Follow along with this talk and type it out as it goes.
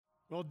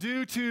Well,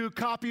 due to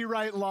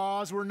copyright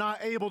laws, we're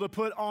not able to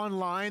put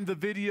online the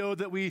video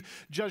that we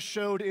just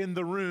showed in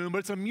the room, but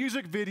it's a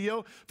music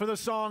video for the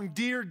song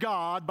Dear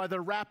God by the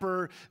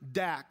rapper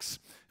Dax.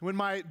 When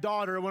my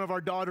daughter, one of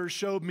our daughters,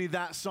 showed me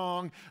that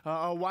song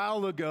a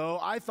while ago,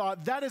 I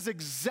thought that is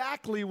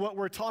exactly what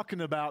we're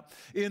talking about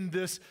in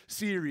this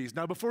series.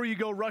 Now, before you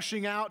go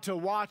rushing out to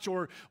watch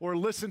or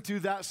listen to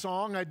that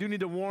song, I do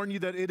need to warn you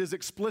that it is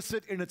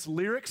explicit in its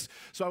lyrics,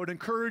 so I would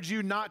encourage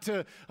you not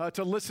to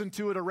listen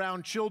to it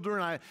around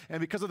children. And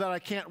because of that, I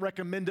can't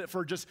recommend it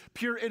for just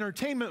pure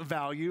entertainment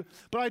value.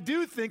 But I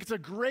do think it's a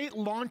great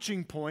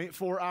launching point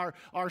for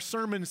our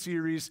sermon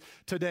series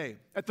today.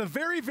 At the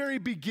very, very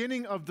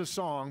beginning of the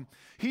song,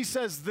 he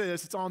says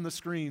this, it's on the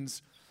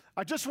screens.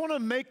 I just want to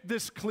make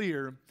this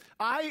clear.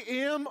 I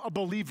am a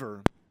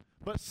believer,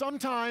 but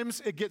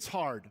sometimes it gets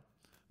hard.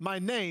 My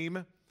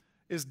name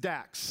is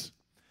Dax.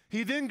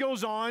 He then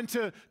goes on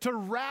to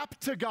rap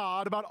to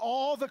God about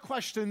all the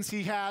questions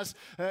he has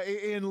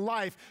in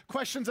life.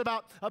 Questions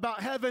about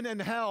heaven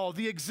and hell,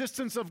 the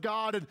existence of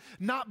God and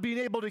not being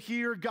able to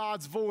hear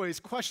God's voice.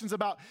 Questions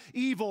about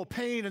evil,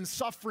 pain, and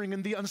suffering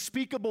and the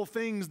unspeakable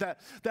things that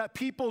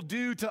people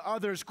do to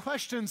others.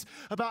 Questions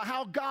about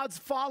how God's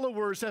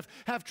followers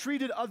have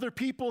treated other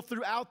people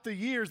throughout the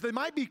years. They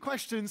might be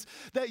questions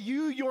that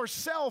you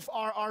yourself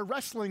are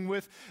wrestling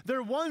with.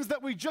 They're ones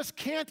that we just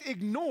can't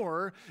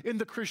ignore in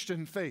the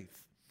Christian faith.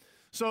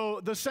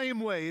 So the same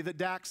way that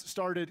Dax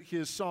started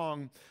his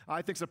song,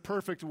 I think is a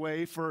perfect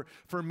way for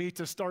me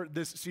to start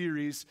this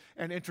series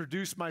and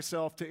introduce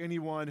myself to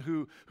anyone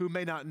who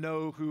may not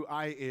know who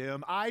I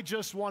am. I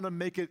just want to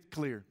make it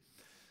clear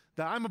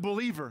that I'm a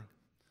believer.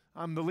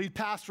 I'm the lead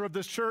pastor of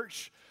this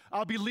church.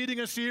 I'll be leading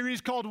a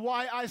series called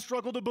Why I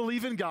Struggle to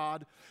Believe in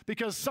God,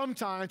 because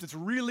sometimes it's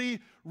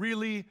really,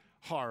 really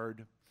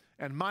hard.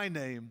 And my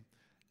name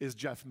is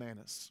Jeff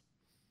Manis.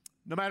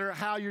 No matter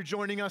how you're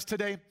joining us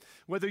today,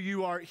 whether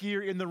you are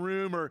here in the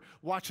room or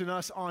watching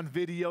us on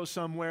video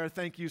somewhere,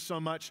 thank you so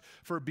much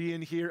for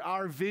being here.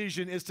 Our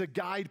vision is to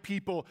guide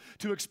people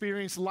to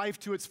experience life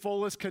to its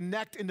fullest,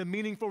 connect into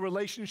meaningful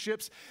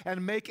relationships,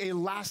 and make a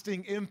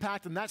lasting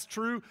impact. And that's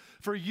true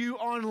for you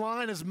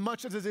online as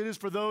much as it is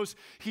for those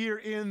here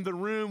in the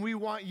room. We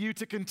want you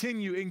to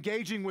continue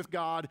engaging with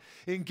God,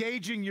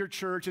 engaging your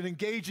church, and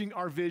engaging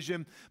our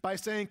vision by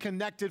staying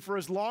connected for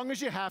as long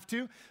as you have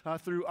to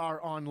through our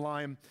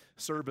online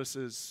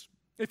services.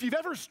 If you've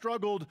ever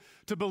struggled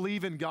to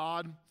believe in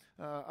God,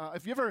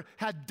 if you ever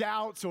had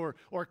doubts or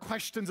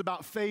questions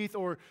about faith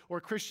or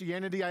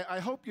Christianity, I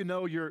hope you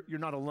know you're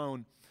not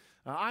alone.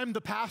 I'm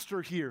the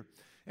pastor here,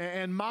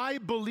 and my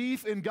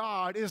belief in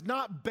God is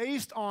not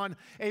based on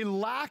a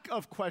lack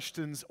of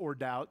questions or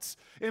doubts.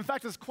 In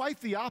fact, it's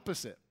quite the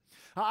opposite.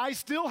 I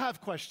still have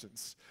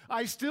questions.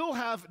 I still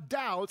have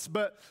doubts,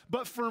 but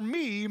for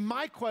me,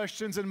 my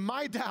questions and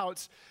my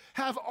doubts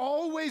have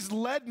always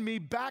led me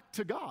back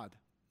to God.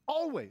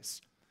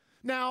 Always.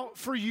 Now,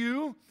 for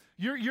you,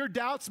 your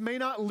doubts may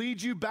not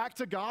lead you back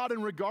to God,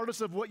 and regardless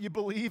of what you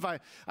believe, I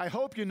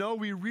hope you know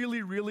we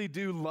really, really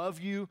do love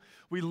you.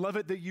 We love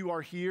it that you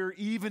are here,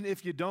 even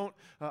if you don't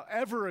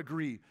ever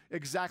agree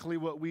exactly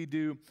what we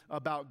do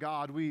about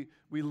God. We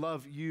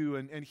love you,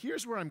 and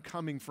here's where I'm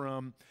coming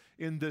from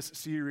in this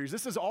series.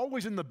 This is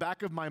always in the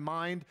back of my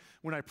mind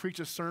when I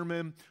preach a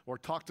sermon or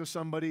talk to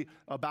somebody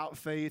about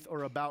faith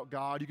or about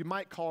God. You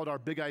might call it our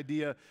big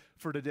idea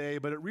for today,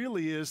 but it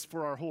really is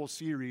for our whole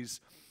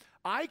series.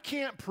 I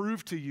can't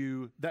prove to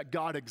you that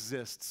God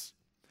exists.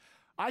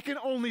 I can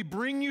only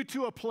bring you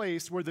to a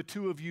place where the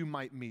two of you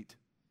might meet.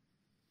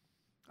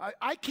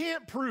 I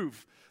can't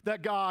prove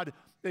that God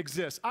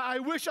exists. I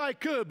wish I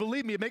could.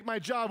 Believe me, it'd make my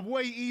job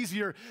way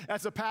easier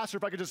as a pastor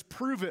if I could just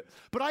prove it.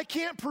 But I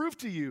can't prove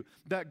to you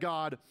that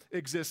God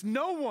exists.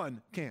 No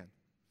one can.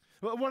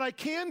 But what I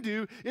can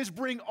do is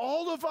bring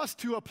all of us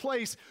to a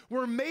place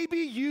where maybe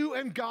you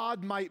and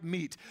God might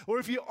meet. Or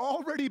if you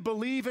already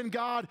believe in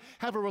God,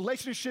 have a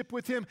relationship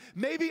with Him,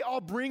 maybe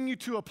I'll bring you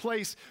to a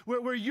place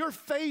where your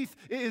faith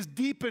is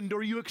deepened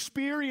or you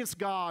experience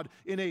God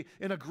in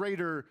a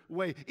greater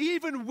way,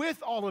 even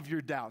with all of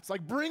your doubts.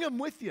 Like, bring them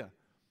with you.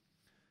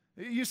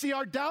 You see,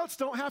 our doubts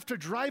don't have to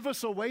drive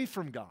us away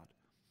from God.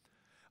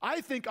 I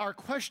think our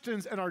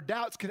questions and our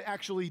doubts can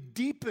actually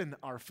deepen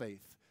our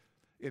faith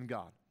in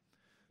God.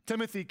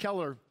 Timothy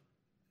Keller,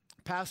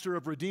 pastor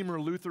of Redeemer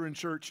Lutheran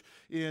Church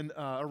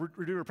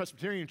Redeemer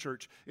Presbyterian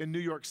Church in New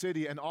York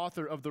City and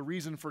author of The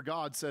Reason for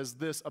God, says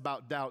this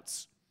about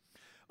doubts.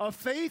 A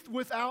faith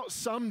without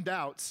some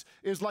doubts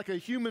is like a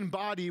human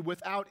body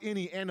without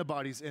any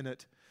antibodies in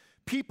it.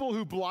 People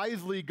who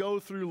blithely go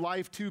through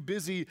life too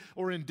busy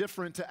or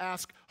indifferent to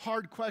ask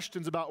hard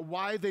questions about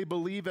why they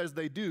believe as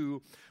they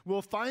do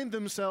will find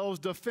themselves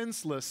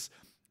defenseless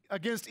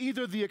against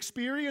either the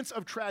experience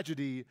of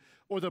tragedy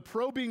or the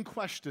probing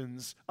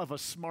questions of a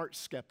smart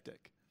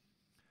skeptic.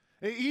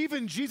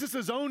 Even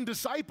Jesus' own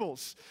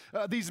disciples,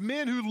 these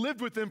men who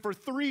lived with him for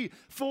 3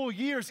 full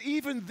years,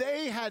 even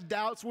they had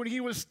doubts when he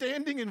was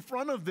standing in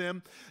front of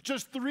them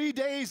just 3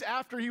 days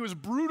after he was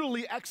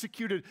brutally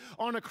executed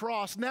on a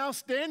cross. Now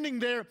standing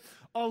there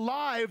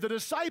alive, the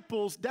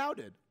disciples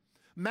doubted.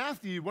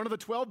 Matthew, one of the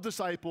 12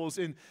 disciples,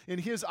 in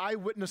his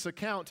eyewitness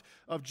account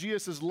of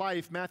Jesus'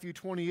 life, Matthew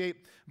 28,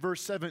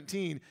 verse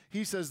 17,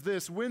 he says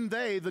this, when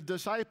they, the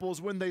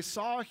disciples, when they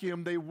saw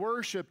him, they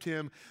worshiped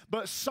him,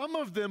 but some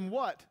of them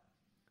what?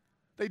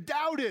 They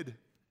doubted.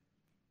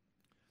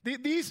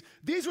 These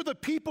were the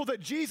people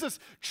that Jesus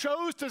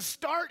chose to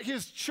start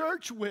his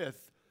church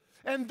with.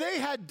 And they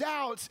had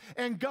doubts,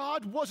 and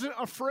God wasn't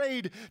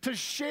afraid to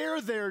share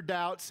their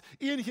doubts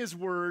in his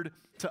word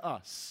to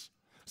us.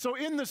 So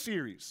in the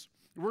series,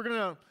 we're going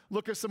to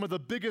look at some of the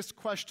biggest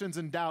questions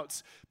and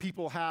doubts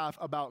people have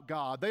about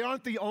God. They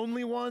aren't the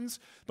only ones,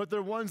 but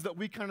they're ones that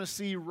we kind of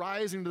see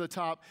rising to the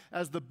top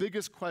as the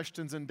biggest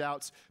questions and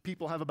doubts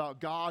people have about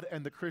God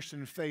and the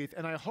Christian faith.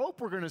 And I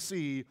hope we're going to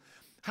see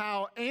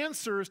how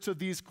answers to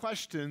these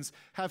questions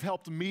have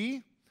helped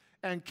me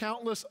and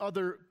countless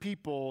other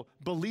people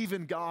believe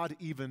in God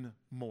even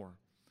more.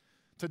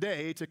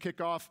 Today, to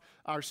kick off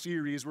our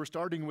series, we're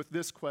starting with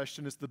this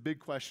question. It's the big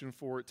question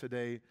for it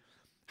today.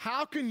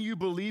 How can you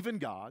believe in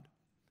God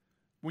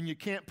when you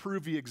can't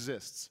prove he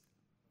exists?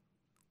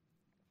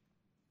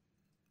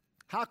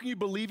 How can you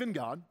believe in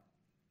God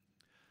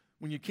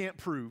when you can't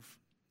prove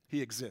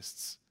he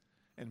exists?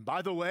 And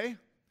by the way,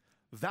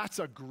 that's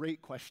a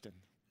great question.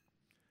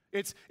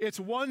 It's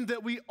one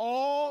that we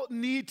all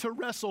need to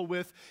wrestle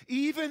with.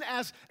 Even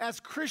as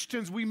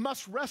Christians, we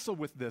must wrestle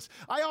with this.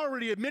 I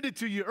already admitted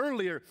to you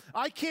earlier,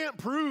 I can't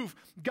prove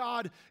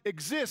God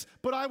exists,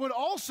 but I would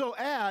also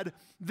add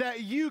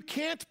that you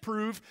can't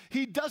prove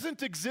he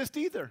doesn't exist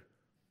either.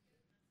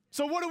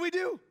 So what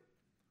do?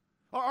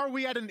 Are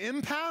we at an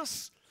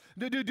impasse?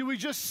 Do we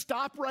just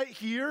stop right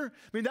here?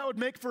 I mean, that would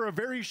make for a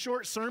very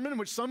short sermon,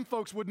 which some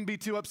folks wouldn't be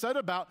too upset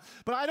about.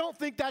 But I don't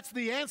think that's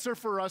the answer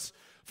for us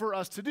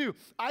to do.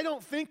 I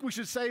don't think we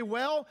should say,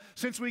 well,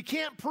 since we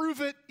can't prove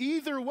it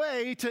either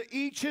way, to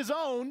each his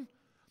own.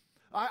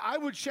 I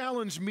would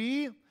challenge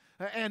me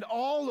and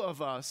all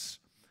of us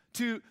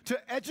to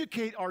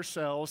educate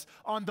ourselves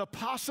on the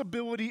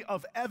possibility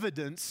of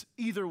evidence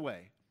either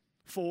way,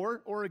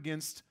 for or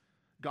against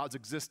God's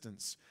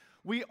existence.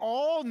 We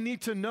all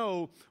need to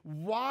know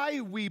why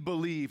we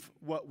believe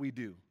what we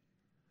do,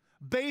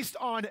 based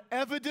on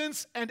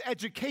evidence and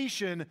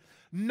education,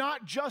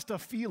 not just a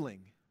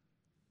feeling.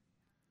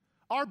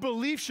 Our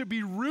belief should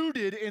be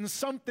rooted in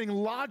something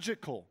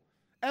logical,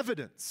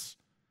 evidence.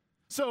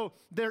 So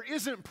there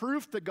isn't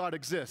proof that God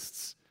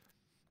exists,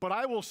 but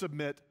I will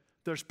submit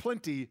there's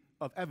plenty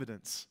of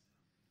evidence.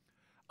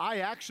 I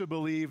actually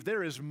believe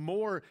there is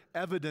more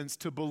evidence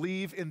to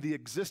believe in the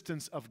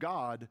existence of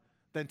God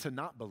than to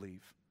not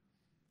believe.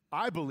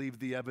 I believe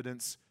the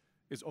evidence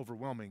is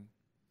overwhelming.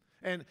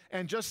 And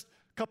just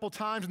a couple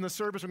times in the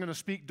service, I'm going to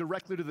speak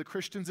directly to the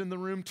Christians in the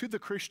room, to the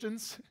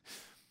Christians.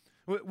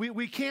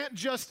 We can't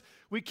just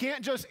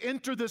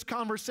enter this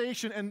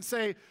conversation and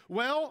say,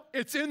 well,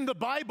 it's in the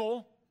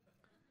Bible.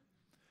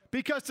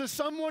 Because to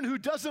someone who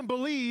doesn't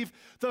believe,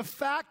 the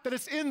fact that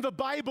it's in the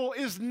Bible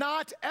is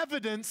not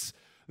evidence.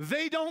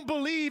 They don't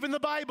believe in the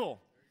Bible.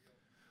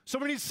 So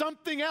we need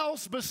something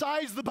else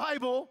besides the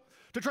Bible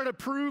to try to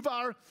prove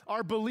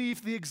our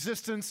belief, the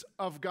existence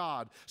of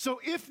God.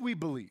 So if we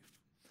believe,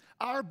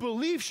 our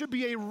belief should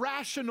be a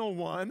rational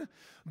one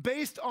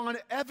based on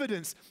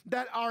evidence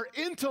that our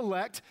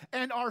intellect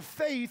and our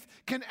faith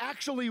can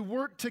actually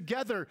work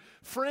together.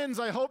 Friends,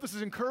 I hope this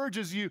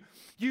encourages you.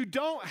 You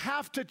don't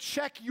have to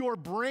check your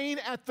brain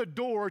at the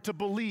door to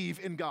believe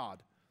in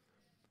God.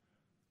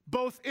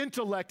 Both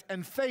intellect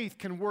and faith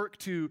can work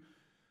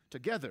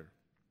together.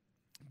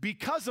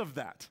 Because of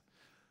that,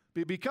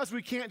 because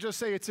we can't just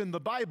say it's in the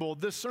Bible,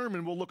 this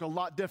sermon will look a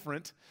lot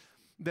different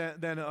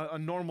than a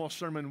normal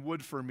sermon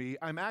would for me.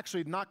 I'm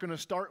actually not going to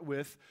start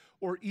with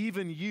or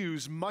even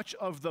use much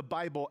of the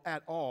Bible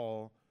at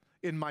all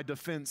in my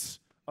defense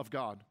of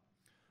God.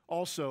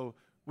 Also,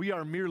 we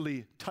are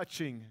merely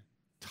touching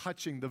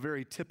the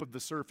very tip of the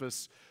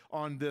surface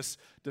on this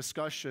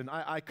discussion.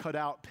 I cut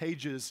out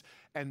pages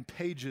and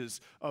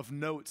pages of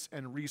notes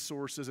and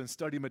resources and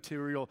study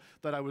material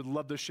that I would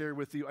love to share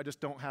with you. I just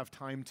don't have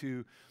time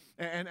to.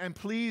 And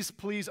please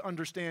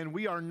understand,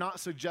 we are not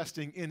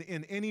suggesting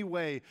in any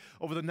way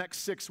over the next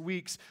 6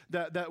 weeks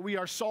that we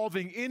are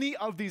solving any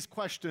of these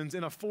questions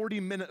in a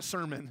 40-minute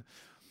sermon,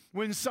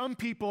 when some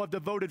people have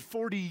devoted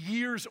 40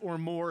 years or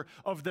more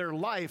of their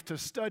life to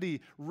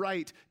study,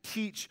 write,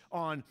 teach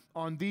on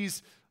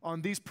these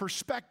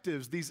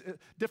perspectives, these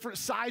different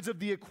sides of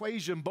the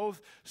equation,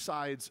 both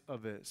sides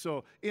of it.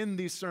 So in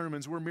these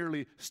sermons, we're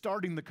merely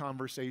starting the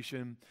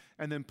conversation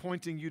and then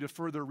pointing you to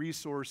further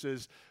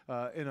resources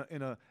in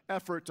an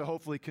effort to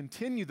hopefully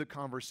continue the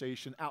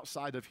conversation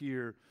outside of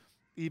here,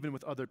 even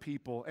with other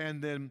people.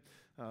 And then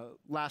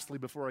lastly,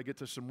 before I get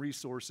to some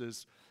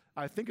resources,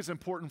 I think it's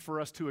important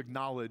for us to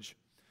acknowledge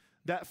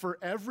that for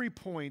every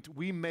point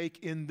we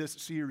make in this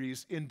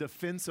series in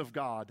defense of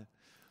God,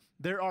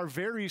 there are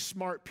very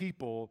smart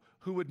people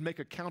who would make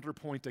a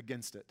counterpoint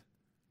against it.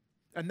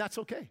 And that's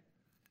okay.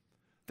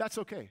 That's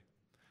okay.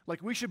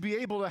 Like, we should be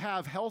able to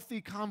have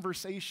healthy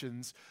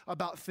conversations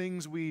about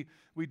things we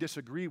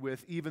disagree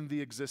with, even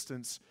the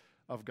existence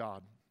of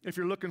God. If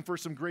you're looking for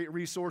some great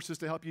resources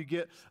to help you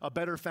get a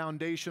better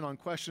foundation on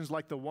questions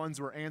like the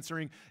ones we're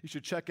answering, you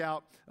should check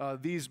out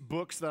these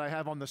books that I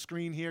have on the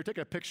screen here. Take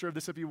a picture of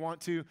this if you want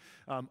to.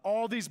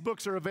 All these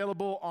books are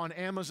available on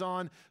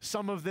Amazon.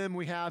 Some of them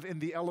we have in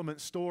the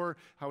Element store.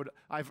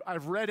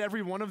 I've read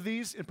every one of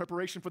these in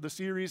preparation for the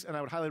series, and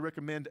I would highly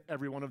recommend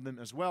every one of them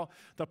as well.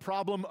 The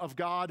Problem of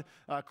God,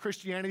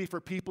 Christianity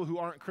for People Who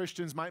Aren't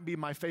Christians might be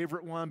my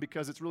favorite one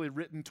because it's really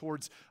written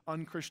towards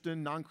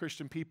unchristian,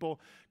 non-Christian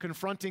people.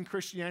 Confronting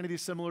Christianity,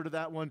 similar to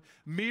that one.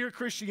 Mere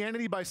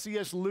Christianity by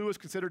C.S. Lewis,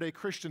 considered a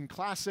Christian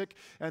classic.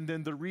 And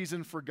then The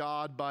Reason for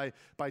God by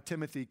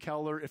Timothy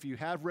Keller. If you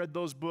have read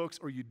those books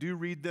or you do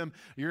read them,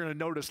 you're going to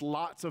notice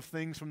lots of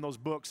things from those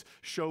books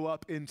show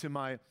up into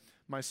my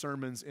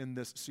sermons in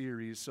this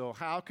series. So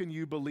how can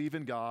you believe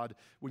in God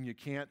when you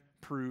can't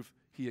prove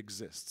he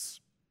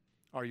exists?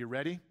 Are you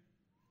ready?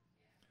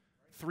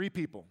 3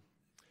 people.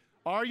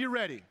 Are you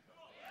ready?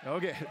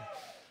 Okay.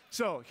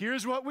 So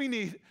here's what we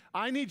need.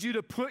 I need you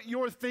to put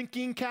your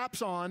thinking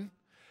caps on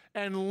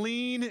and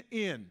lean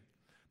in,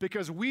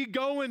 because we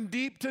going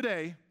deep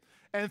today,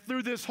 and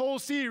through this whole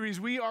series,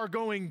 we are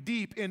going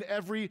deep in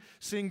every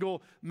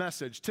single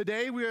message.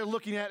 Today, we are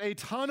looking at a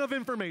ton of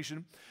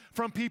information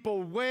from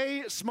people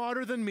way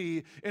smarter than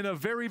me in a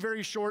very,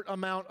 very short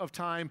amount of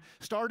time,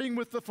 starting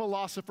with the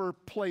philosopher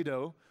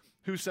Plato,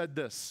 who said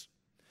this: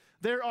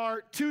 there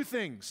are 2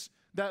 things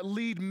that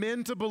lead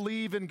men to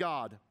believe in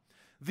God: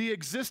 the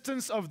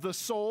existence of the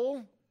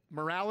soul,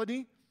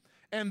 morality,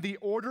 and the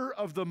order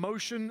of the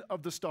motion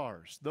of the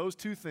stars. Those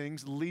 2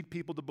 things lead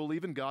people to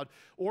believe in God,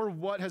 or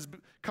what has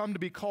come to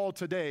be called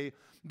today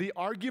the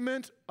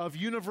argument of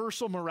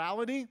universal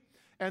morality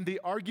and the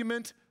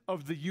argument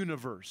of the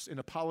universe. In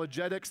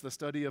apologetics, the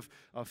study of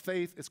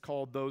faith, it's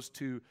called those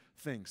 2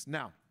 things.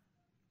 Now,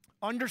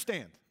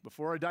 understand,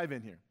 before I dive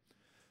in here,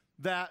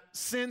 that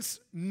since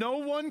no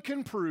one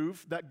can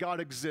prove that God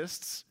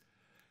exists,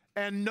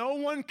 and no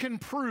one can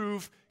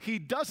prove he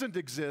doesn't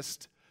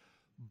exist,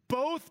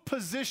 both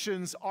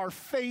positions are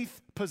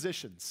faith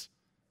positions.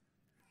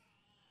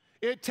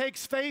 It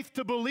takes faith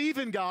to believe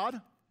in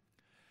God,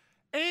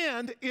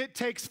 and it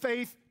takes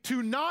faith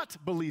to not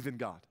believe in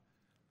God.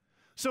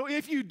 So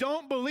if you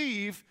don't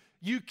believe,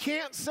 you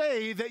can't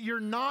say that you're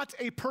not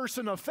a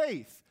person of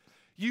faith.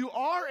 You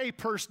are a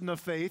person of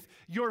faith.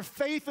 Your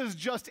faith is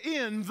just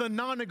in the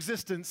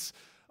non-existence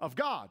of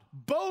God.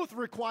 Both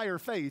require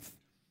faith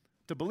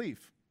to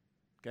believe.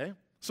 Okay?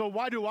 So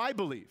why do I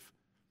believe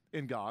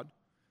in God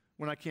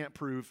when I can't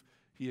prove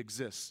he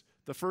exists?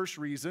 The first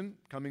reason,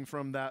 coming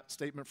from that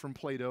statement from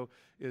Plato,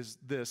 is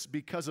this: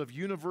 because of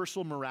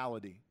universal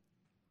morality.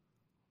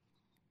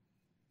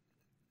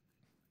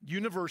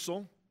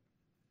 Universal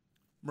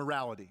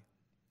morality.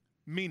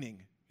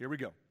 Meaning, here we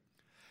go.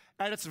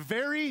 At its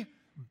very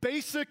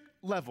basic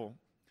level,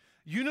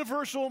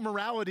 universal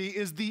morality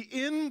is the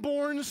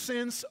inborn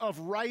sense of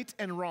right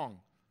and wrong.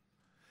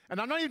 And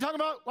I'm not even talking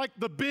about like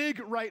the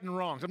big right and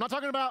wrongs. I'm not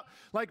talking about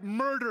like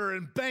murder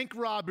and bank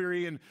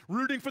robbery and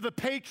rooting for the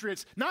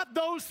Patriots. Not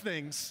those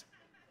things.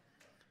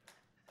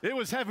 It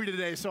was heavy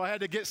today, so I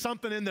had to get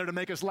something in there to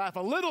make us laugh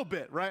a little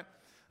bit, right?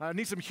 I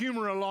need some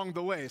humor along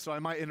the way, so I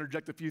might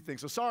interject a few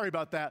things. So sorry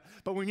about that,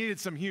 but we needed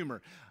some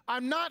humor.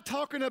 I'm not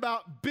talking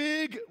about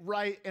big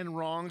right and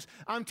wrongs.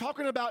 I'm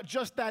talking about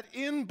just that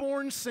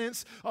inborn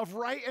sense of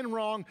right and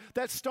wrong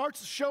that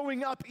starts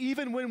showing up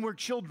even when we're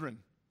children.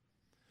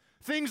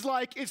 Things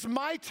like, it's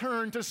my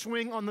turn to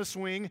swing on the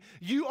swing.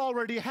 You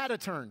already had a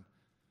turn.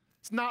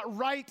 It's not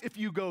right if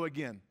you go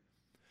again.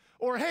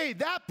 Or, hey,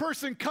 that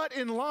person cut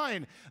in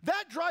line.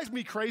 That drives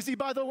me crazy,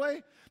 by the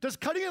way. Does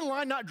cutting in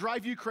line not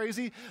drive you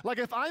crazy? Like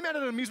if I'm at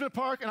an amusement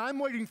park and I'm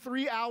waiting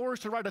 3 hours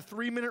to ride a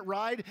 3-minute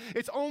ride,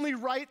 it's only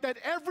right that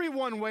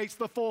everyone waits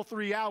the full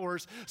 3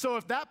 hours. So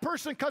if that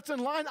person cuts in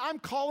line, I'm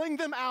calling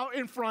them out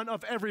in front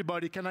of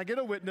everybody. Can I get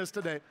a witness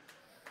today?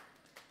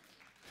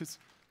 It's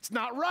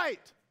not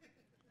right.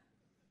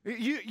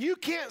 You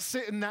can't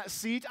sit in that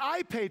seat.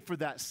 I paid for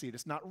that seat.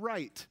 It's not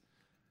right.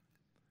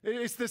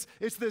 It's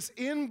this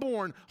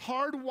inborn,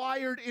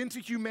 hardwired into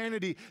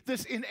humanity,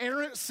 this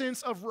inerrant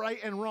sense of right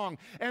and wrong.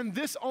 And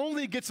this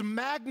only gets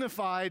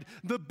magnified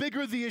the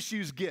bigger the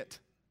issues get.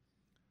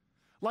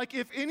 Like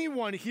if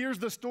anyone hears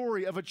the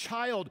story of a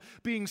child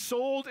being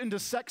sold into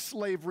sex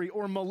slavery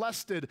or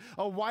molested,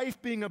 a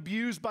wife being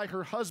abused by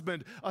her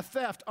husband, a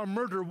theft, a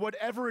murder,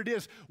 whatever it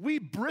is, we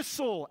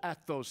bristle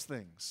at those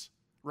things,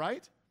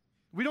 right?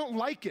 We don't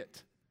like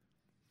it.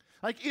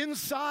 Like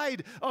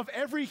inside of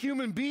every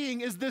human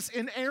being is this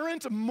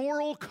inerrant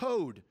moral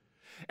code.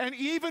 And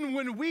even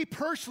when we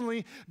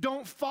personally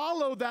don't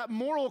follow that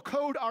moral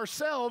code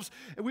ourselves,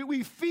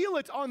 we feel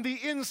it on the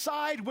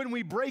inside when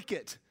we break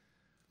it.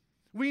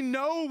 We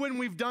know when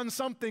we've done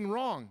something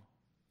wrong.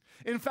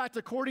 In fact,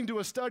 according to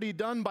a study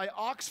done by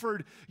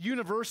Oxford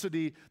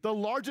University, the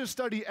largest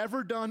study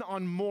ever done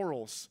on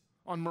morals,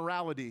 on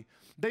morality,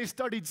 they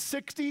studied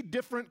 60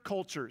 different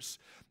cultures,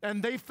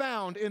 and they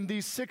found in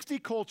these 60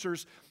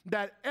 cultures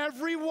that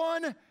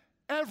everyone,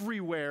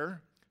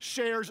 everywhere,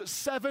 shares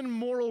 7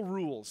 moral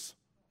rules.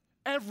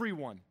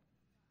 Everyone.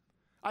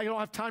 I don't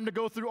have time to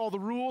go through all the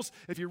rules.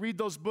 If you read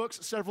those books,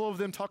 several of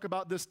them talk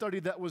about this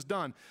study that was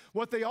done.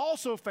 What they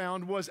also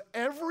found was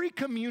every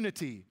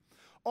community,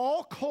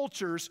 all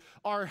cultures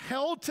are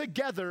held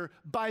together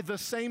by the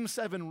same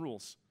 7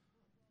 rules.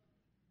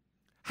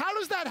 How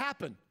does that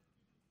happen?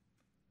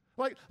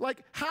 Like,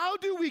 how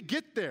do we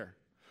get there?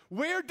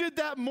 Where did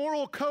that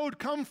moral code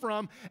come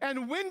from?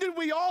 And when did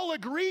we all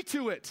agree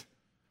to it?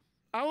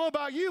 I don't know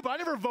about you, but I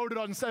never voted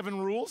on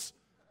 7 rules.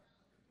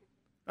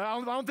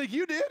 I don't think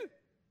you did.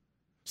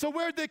 So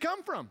where'd they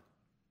come from?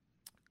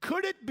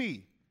 Could it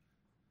be?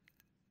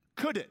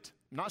 Could it?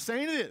 I'm not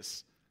saying it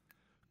is.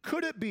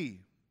 Could it be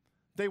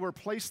they were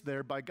placed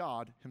there by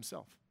God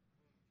himself?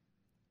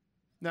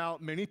 Now,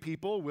 many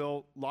people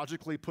will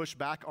logically push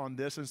back on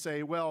this and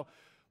say, well,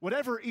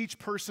 whatever each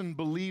person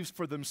believes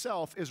for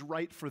themselves is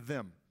right for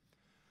them.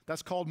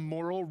 That's called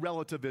moral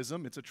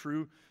relativism. It's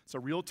a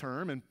real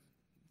term, and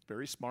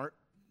very smart,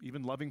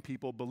 even loving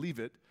people believe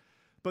it.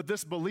 But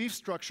this belief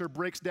structure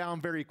breaks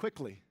down very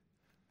quickly.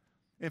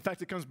 In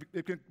fact,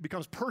 it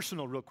becomes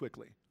personal real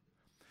quickly.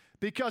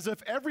 Because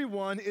if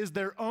everyone is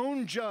their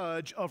own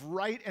judge of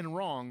right and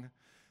wrong,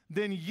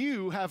 then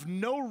you have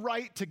no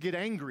right to get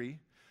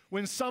angry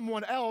when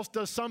someone else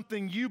does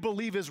something you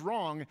believe is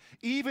wrong,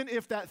 even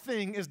if that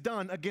thing is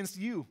done against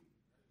you.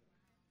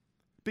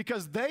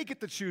 Because they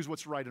get to choose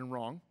what's right and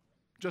wrong,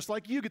 just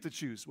like you get to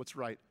choose what's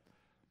right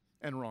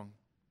and wrong.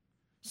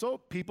 So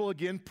people,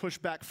 again, push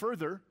back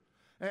further,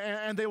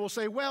 and they will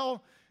say,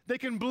 well, they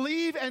can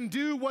believe and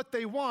do what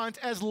they want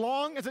as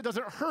long as it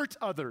doesn't hurt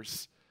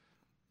others.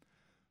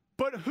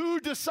 But who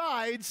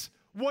decides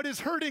what is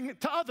hurting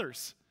to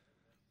others?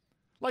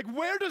 Like,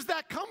 where does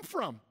that come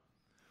from?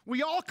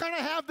 We all kind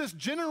of have this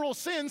general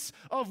sense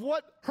of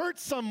what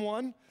hurts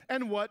someone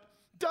and what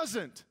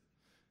doesn't.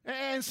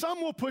 And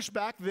some will push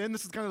back then,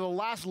 this is kind of the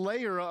last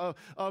layer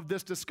of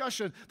this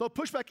discussion, they'll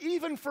push back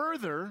even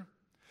further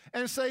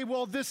and say,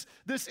 well, this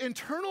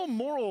internal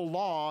moral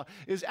law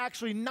is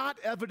actually not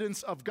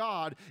evidence of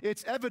God.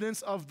 It's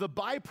evidence of the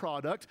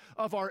byproduct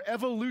of our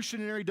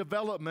evolutionary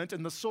development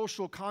and the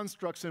social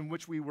constructs in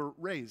which we were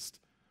raised.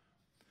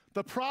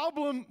 The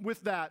problem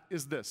with that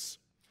is this.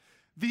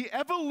 The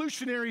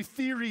evolutionary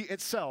theory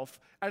itself,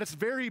 at its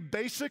very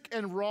basic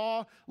and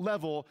raw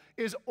level,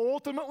 is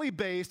ultimately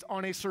based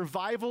on a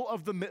survival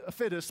of the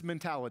fittest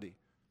mentality.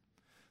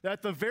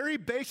 That the very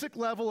basic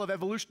level of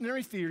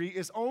evolutionary theory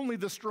is only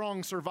the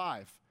strong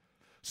survive.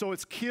 So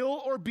it's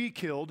kill or be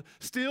killed,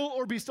 steal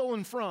or be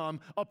stolen from,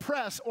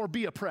 oppress or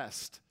be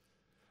oppressed.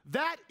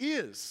 That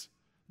is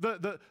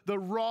the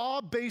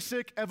raw,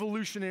 basic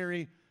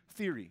evolutionary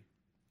theory.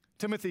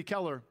 Timothy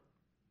Keller,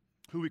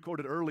 who we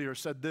quoted earlier,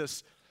 said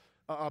this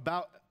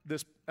about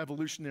this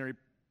evolutionary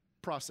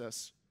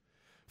process.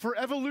 For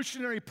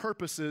evolutionary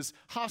purposes,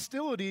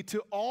 hostility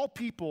to all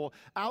people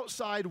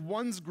outside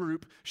one's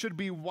group should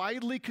be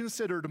widely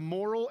considered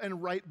moral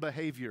and right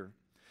behavior.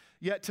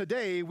 Yet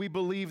today, we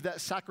believe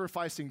that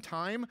sacrificing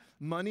time,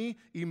 money,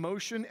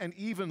 emotion, and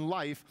even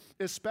life,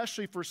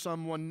 especially for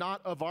someone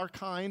not of our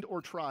kind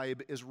or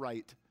tribe, is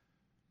right.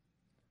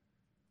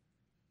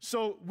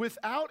 So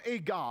without a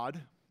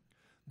God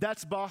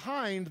that's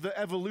behind the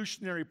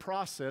evolutionary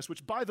process,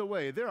 which, by the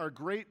way, there are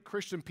great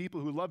Christian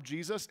people who love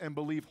Jesus and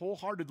believe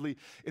wholeheartedly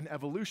in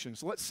evolution.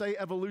 So let's say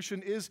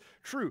evolution is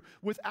true.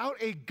 Without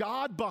a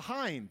God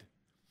behind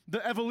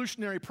the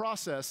evolutionary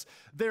process,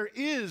 there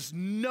is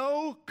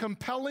no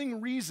compelling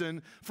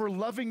reason for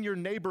loving your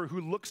neighbor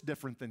who looks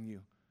different than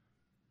you.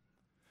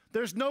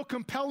 There's no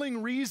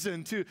compelling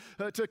reason to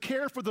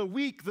care for the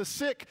weak, the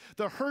sick,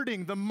 the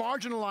hurting, the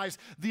marginalized,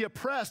 the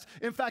oppressed.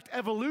 In fact,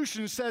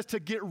 evolution says to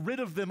get rid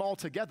of them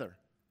altogether.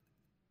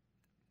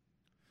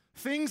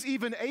 Things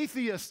even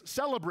atheists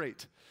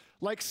celebrate,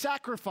 like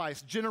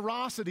sacrifice,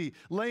 generosity,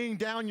 laying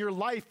down your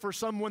life for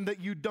someone that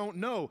you don't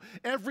know.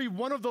 Every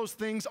one of those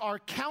things are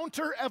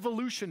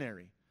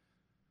counter-evolutionary.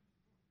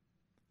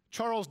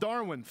 Charles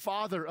Darwin,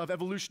 father of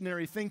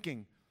evolutionary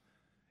thinking,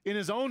 in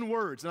his own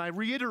words, and I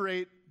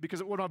reiterate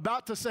because what I'm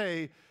about to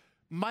say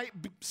might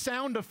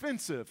sound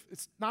offensive.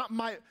 It's not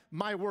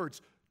my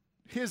words.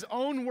 His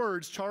own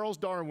words, Charles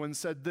Darwin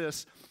said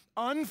this: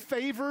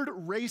 unfavored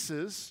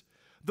races,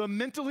 the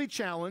mentally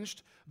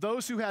challenged,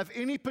 those who have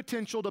any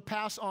potential to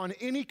pass on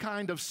any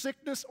kind of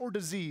sickness or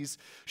disease,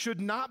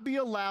 should not be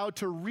allowed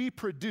to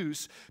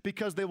reproduce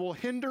because they will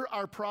hinder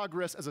our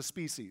progress as a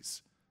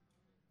species.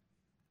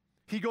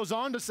 He goes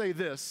on to say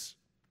this: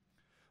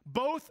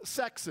 both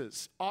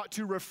sexes ought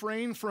to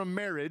refrain from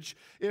marriage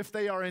if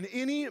they are in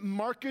any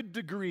marked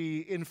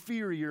degree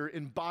inferior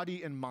in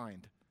body and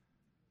mind.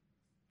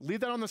 Leave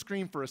that on the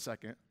screen for a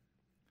second.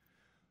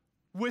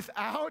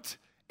 Without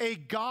a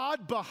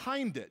God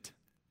behind it,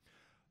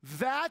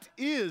 That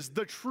is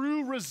the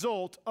true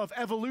result of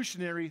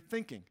evolutionary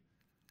thinking.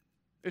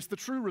 It's the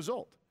true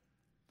result.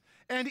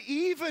 And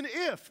even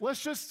if,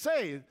 let's just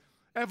say,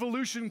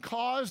 evolution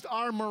caused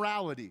our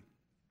morality,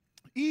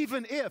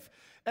 even if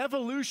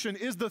evolution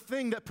is the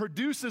thing that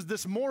produces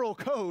this moral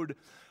code,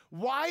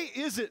 why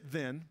is it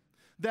then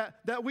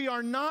that we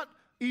are not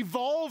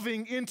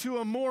evolving into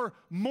a more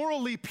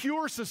morally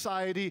pure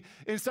society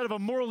instead of a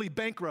morally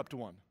bankrupt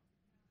one?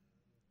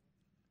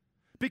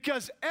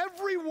 Because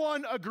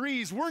everyone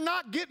agrees we're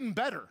not getting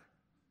better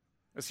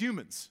as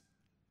humans.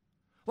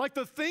 Like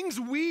the things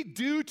we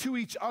do to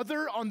each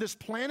other on this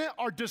planet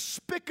are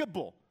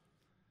despicable.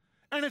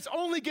 And it's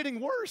only getting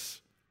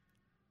worse.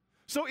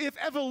 So if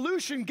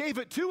evolution gave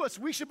it to us,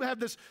 we should have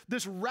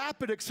this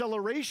rapid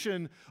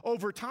acceleration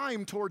over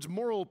time towards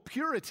moral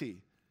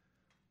purity.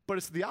 But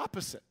it's the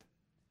opposite.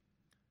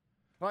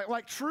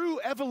 Like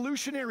true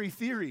evolutionary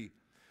theory,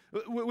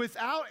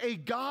 without a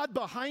God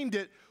behind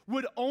it,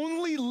 would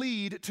only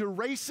lead to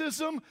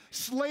racism,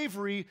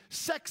 slavery,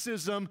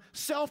 sexism,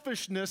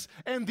 selfishness,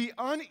 and the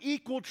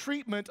unequal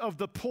treatment of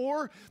the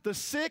poor, the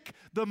sick,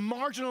 the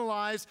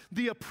marginalized,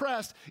 the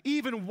oppressed,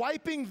 even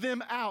wiping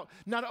them out.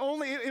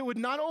 It would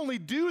not only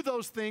do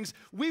those things,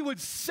 we would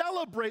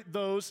celebrate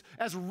those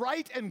as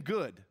right and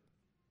good.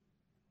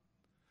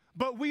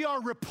 But we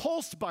are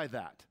repulsed by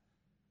that.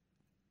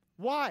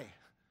 Why?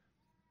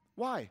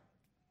 Why?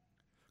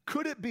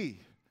 Could it be?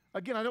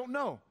 Again, I don't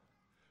know.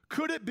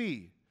 Could it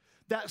be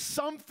that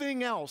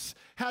something else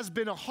has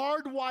been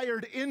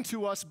hardwired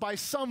into us by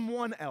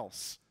someone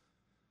else?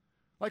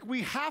 Like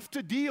we have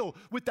to deal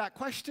with that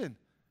question.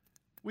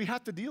 We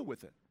have to deal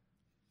with it.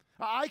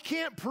 I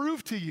can't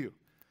prove to you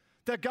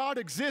that God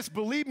exists.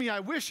 Believe me,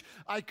 I wish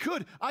I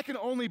could. I can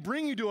only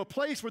bring you to a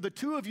place where the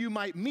two of you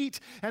might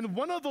meet. And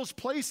one of those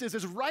places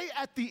is right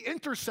at the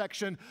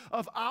intersection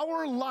of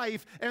our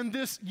life and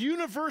this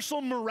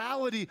universal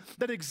morality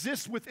that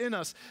exists within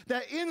us.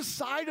 That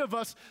inside of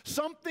us,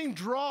 something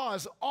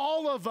draws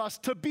all of us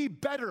to be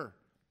better.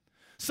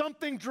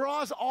 Something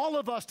draws all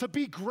of us to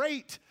be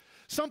great.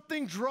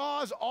 Something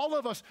draws all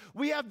of us.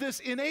 We have this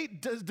innate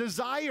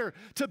desire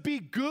to be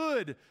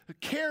good,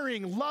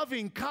 caring,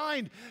 loving,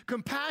 kind,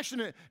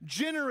 compassionate,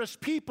 generous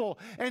people.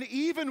 And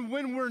even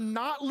when we're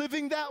not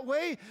living that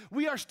way,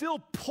 we are still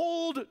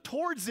pulled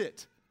towards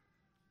it.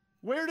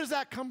 Where does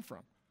that come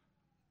from?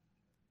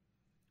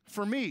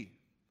 For me,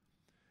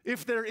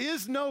 if there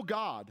is no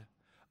God,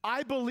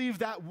 I believe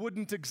that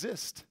wouldn't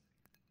exist.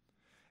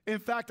 In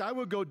fact, I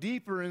would go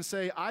deeper and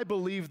say, I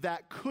believe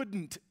that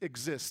couldn't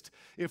exist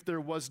if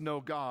there was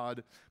no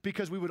God,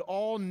 because we would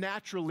all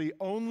naturally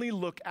only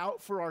look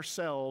out for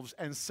ourselves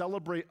and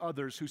celebrate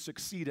others who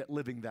succeed at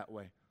living that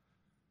way.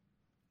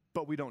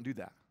 But we don't do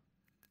that.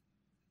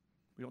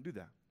 We don't do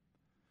that.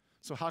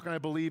 So how can I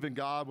believe in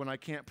God when I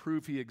can't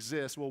prove he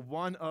exists? Well,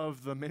 one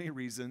of the many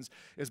reasons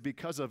is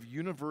because of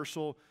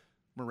universal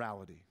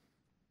morality.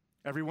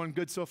 Everyone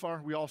good so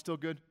far? We all still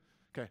good?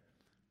 Okay.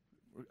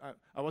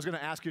 I was going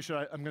to ask you,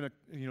 do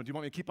you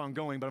want me to keep on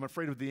going? But I'm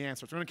afraid of the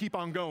answer. So I'm going to keep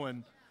on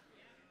going.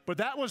 But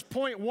that was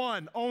point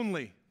one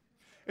only.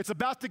 It's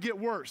about to get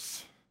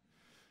worse.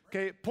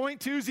 Okay, point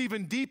two is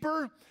even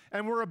deeper,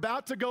 and we're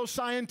about to go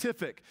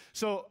scientific.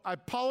 So I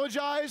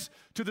apologize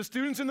to the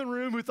students in the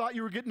room who thought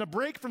you were getting a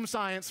break from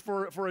science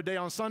for a day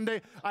on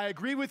Sunday. I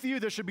agree with you.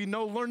 There should be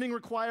no learning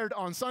required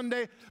on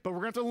Sunday, but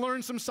we're going to have to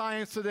learn some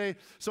science today.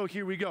 So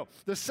here we go.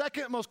 The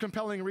second most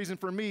compelling reason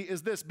for me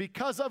is this: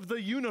 because of the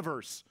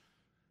universe.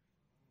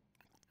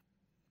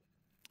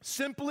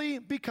 Simply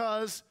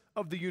because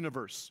of the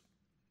universe.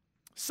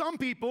 Some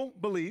people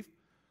believe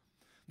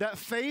that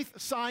faith,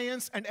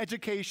 science, and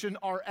education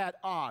are at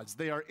odds.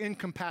 They are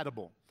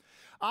incompatible.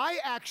 I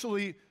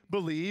actually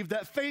believe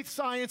that faith,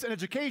 science, and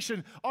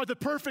education are the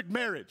perfect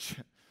marriage.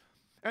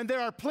 And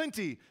there are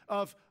plenty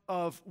of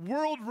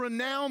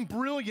world-renowned,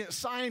 brilliant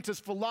scientists,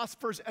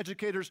 philosophers,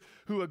 educators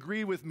who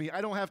agree with me.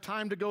 I don't have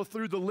time to go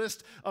through the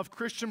list of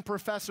Christian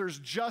professors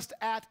just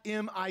at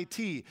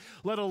MIT,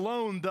 let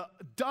alone the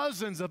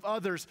dozens of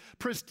others,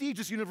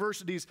 prestigious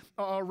universities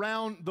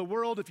around the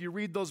world. If you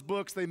read those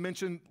books, they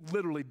mention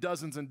literally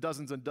dozens and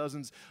dozens and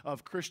dozens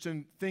of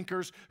Christian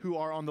thinkers who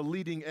are on the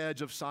leading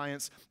edge of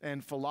science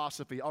and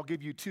philosophy. I'll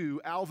give you two.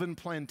 Alvin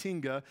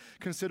Plantinga,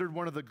 considered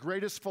one of the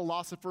greatest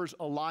philosophers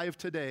alive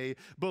today,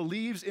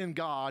 believes in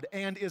God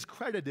and is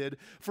credited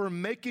for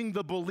making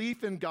the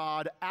belief in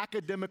God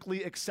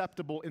academically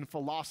acceptable in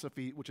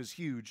philosophy, which is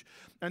huge.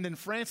 And then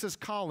Francis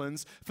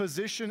Collins,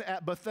 physician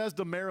at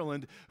Bethesda,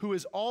 Maryland, who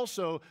is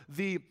also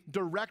the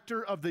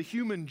director of the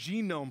Human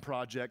Genome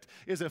Project,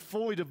 is a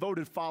fully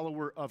devoted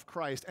follower of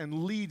Christ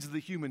and leads the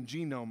Human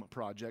Genome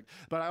Project.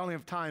 But I only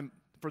have time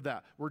for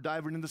that. We're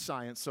diving into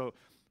science,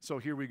 so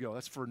here we go.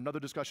 That's for another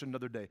discussion,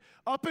 another day.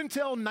 Up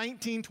until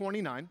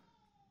 1929,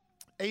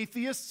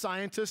 atheist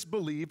scientists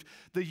believed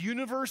the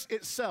universe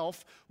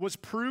itself was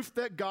proof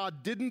that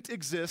God didn't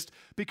exist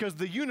because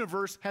the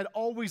universe had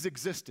always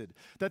existed,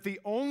 that the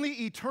only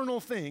eternal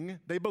thing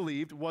they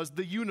believed was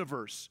the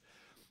universe.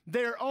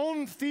 Their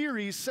own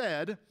theory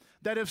said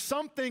that if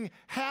something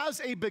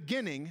has a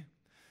beginning,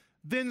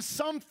 then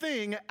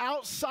something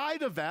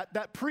outside of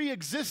that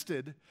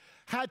pre-existed,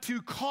 had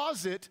to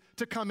cause it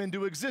to come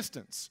into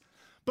existence.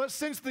 But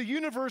since the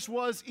universe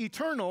was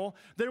eternal,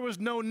 there was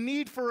no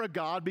need for a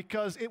God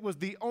because it was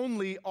the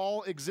only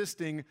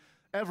all-existing,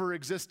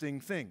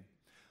 ever-existing thing.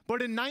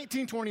 But in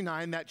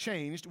 1929, that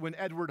changed when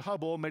Edward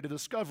Hubble made a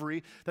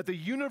discovery that the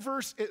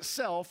universe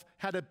itself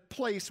had a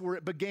place where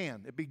it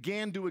began. It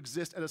began to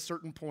exist at a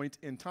certain point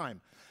in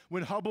time.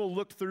 When Hubble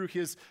looked through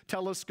his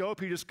telescope,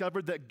 he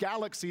discovered that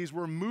galaxies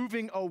were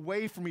moving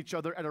away from each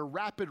other at a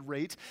rapid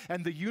rate,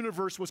 and the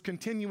universe was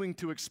continuing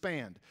to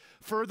expand.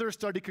 Further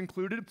study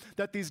concluded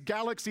that these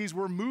galaxies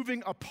were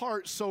moving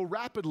apart so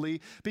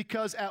rapidly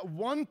because at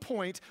one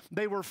point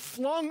they were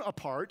flung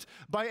apart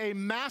by a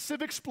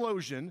massive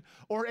explosion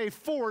or a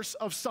force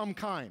of some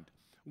kind.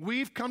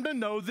 We've come to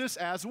know this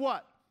as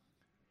what?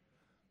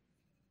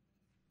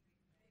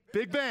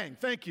 Big Bang.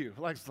 Thank you.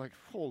 Like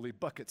holy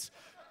buckets.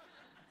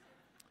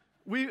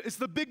 It's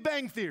the Big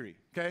Bang Theory,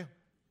 okay?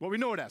 What we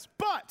know it as.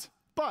 But,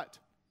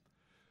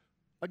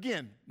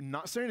 again,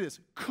 not saying this,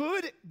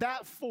 could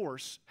that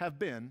force have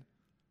been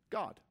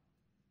God?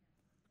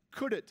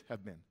 Could it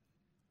have been?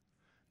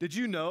 Did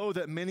you know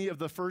that many of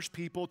the first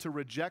people to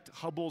reject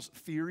Hubble's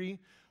theory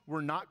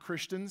were not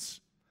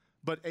Christians,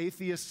 but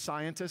atheist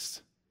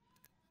scientists?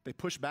 They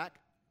pushed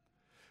back.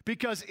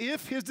 Because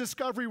if his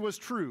discovery was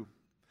true,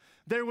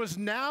 there was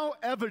now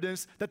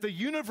evidence that the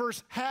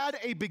universe had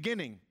a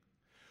beginning,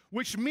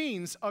 which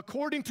means,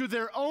 according to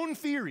their own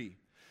theory,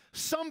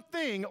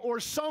 something or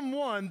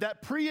someone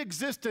that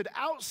pre-existed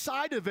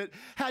outside of it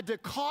had to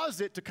cause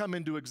it to come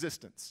into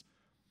existence.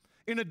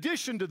 In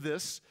addition to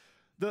this,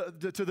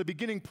 to the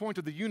beginning point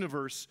of the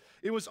universe,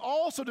 it was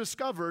also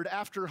discovered,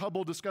 after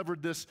Hubble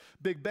discovered this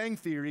Big Bang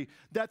Theory,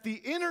 that the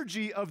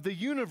energy of the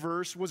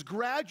universe was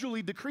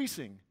gradually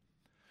decreasing,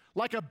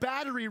 like a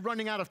battery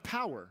running out of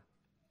power.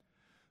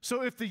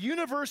 So if the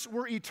universe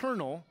were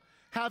eternal,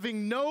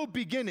 having no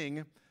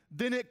beginning,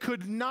 then it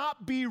could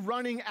not be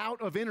running out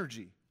of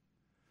energy.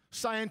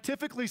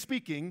 Scientifically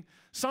speaking,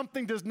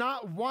 something does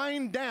not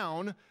wind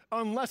down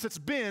unless it's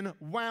been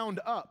wound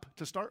up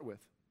to start with.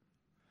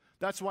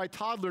 That's why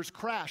toddlers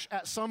crash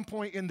at some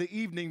point in the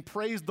evening,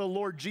 praise the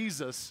Lord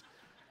Jesus,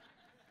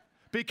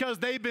 because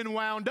they've been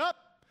wound up,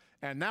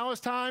 and now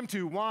it's time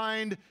to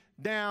wind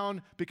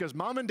down because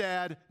mom and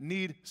dad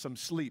need some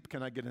sleep.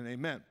 Can I get an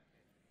amen?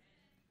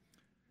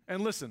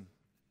 And listen,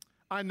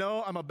 I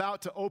know I'm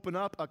about to open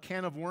up a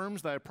can of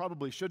worms that I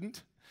probably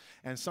shouldn't,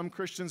 and some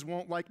Christians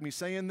won't like me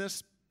saying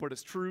this, but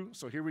it's true,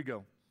 so here we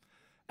go.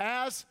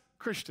 As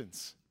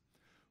Christians,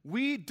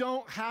 we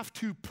don't have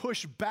to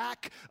push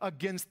back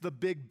against the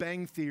Big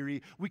Bang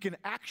Theory. We can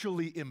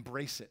actually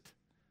embrace it.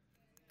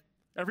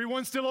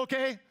 Everyone still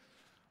okay?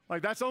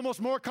 Like, that's almost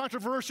more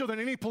controversial than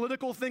any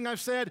political thing I've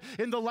said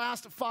in the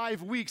last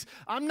 5 weeks.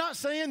 I'm not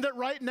saying that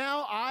right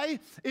now I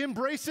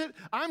embrace it.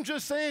 I'm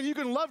just saying you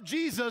can love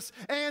Jesus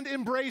and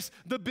embrace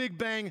the Big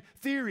Bang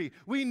Theory.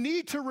 We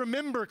need to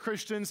remember,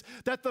 Christians,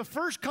 that the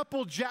first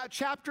couple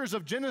chapters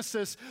of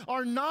Genesis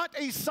are not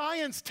a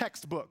science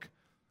textbook.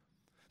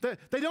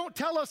 They don't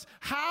tell us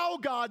how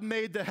God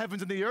made the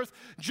heavens and the earth,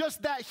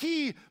 just that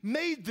He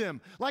made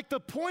them. Like, the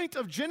point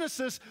of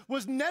Genesis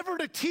was never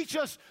to teach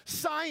us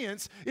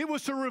science. It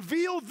was to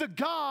reveal the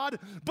God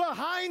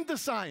behind the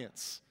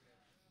science.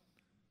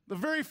 The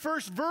very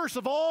first verse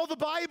of all the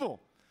Bible,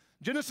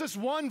 Genesis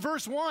 1,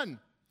 verse 1.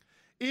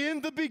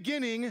 In the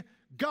beginning,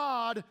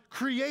 God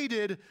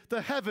created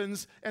the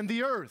heavens and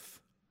the earth.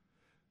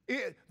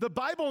 The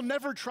Bible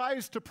never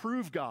tries to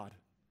prove God.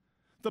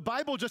 The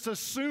Bible just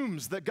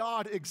assumes that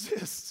God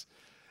exists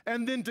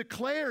and then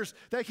declares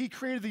that He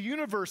created the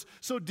universe.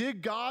 So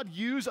did God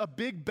use a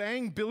big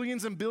bang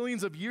billions and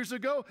billions of years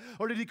ago?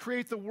 Or did He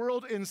create the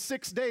world in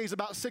 6 days,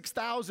 about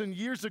 6,000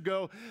 years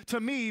ago? To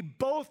me,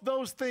 both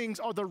those things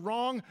are the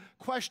wrong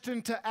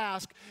question to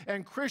ask.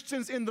 And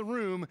Christians in the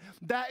room,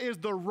 that is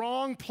the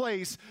wrong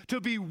place to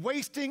be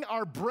wasting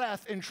our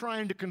breath in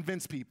trying to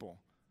convince people.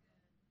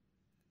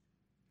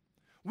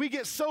 We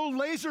get so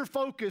laser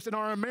focused in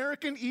our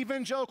American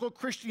evangelical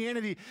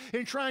Christianity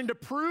in trying to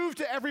prove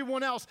to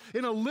everyone else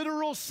in a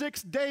literal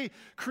 6-day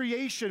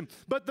creation.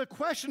 But the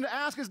question to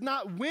ask is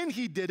not when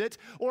He did it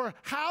or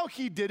how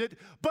He did it,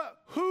 but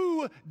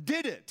who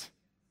did it?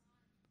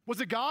 Was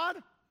it God?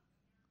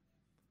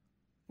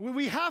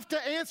 We have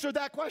to answer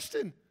that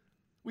question.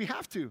 We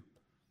have to.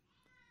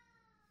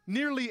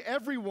 Nearly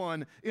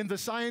everyone in the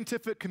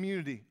scientific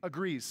community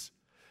agrees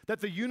that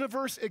the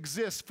universe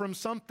exists from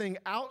something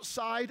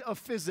outside of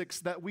physics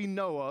that we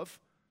know of,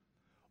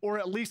 or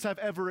at least have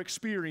ever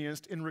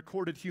experienced in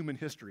recorded human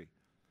history.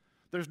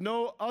 There's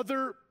no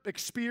other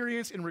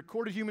experience in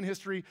recorded human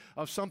history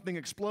of something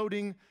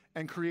exploding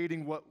and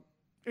creating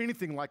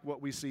anything like what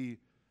we see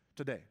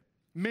today.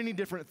 Many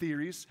different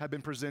theories have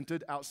been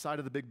presented outside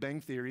of the Big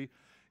Bang Theory,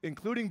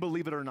 including,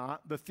 believe it or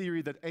not, the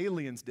theory that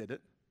aliens did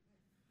it.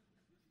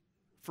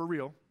 For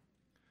real.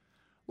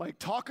 Like,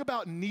 talk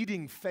about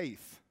needing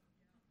faith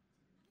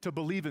to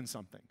believe in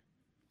something.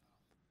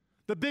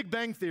 The Big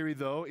Bang Theory,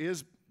 though,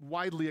 is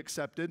widely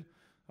accepted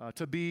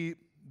to be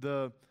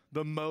the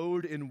the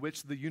mode in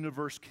which the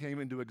universe came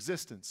into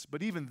existence.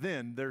 But even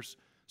then, there's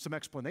some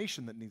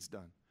explanation that needs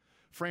done.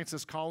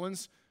 Francis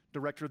Collins,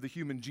 director of the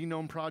Human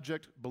Genome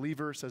Project,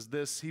 believer, says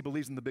this. He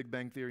believes in the Big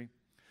Bang Theory.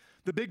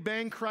 The Big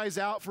Bang cries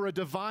out for a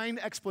divine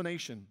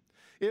explanation.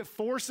 It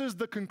forces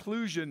the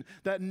conclusion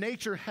that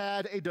nature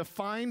had a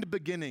defined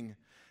beginning.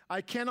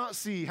 I cannot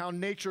see how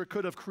nature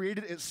could have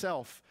created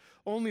itself.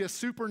 Only a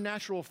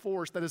supernatural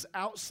force that is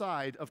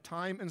outside of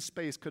time and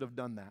space could have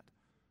done that.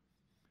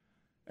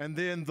 And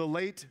then the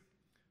late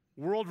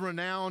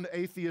world-renowned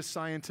atheist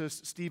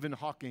scientist Stephen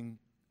Hawking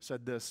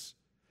said this.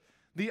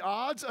 The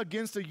odds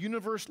against a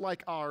universe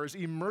like ours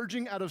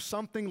emerging out of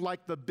something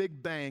like the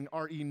Big Bang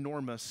are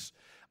enormous.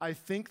 I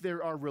think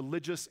there are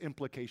religious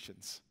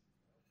implications.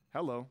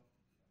 Hello.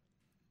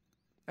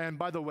 And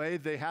by the way,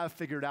 they have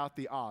figured out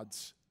the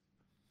odds.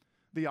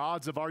 The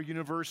odds of our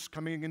universe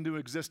coming into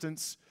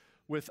existence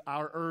with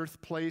our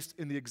earth placed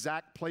in the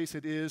exact place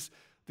it is,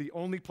 the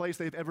only place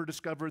they've ever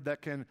discovered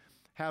that can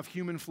have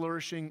human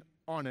flourishing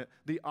on it.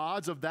 The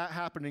odds of that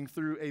happening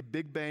through a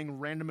Big Bang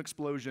random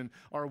explosion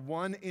are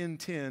 1 in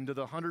 10 to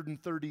the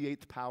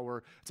 138th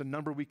power. It's a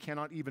number we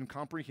cannot even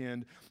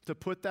comprehend. To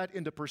put that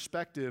into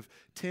perspective,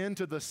 10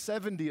 to the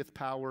 70th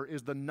power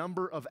is the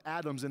number of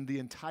atoms in the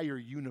entire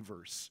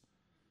universe.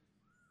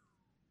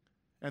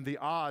 And the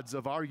odds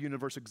of our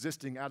universe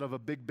existing out of a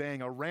Big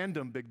Bang, a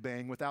random Big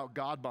Bang without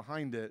God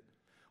behind it,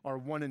 are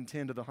 1 in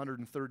 10 to the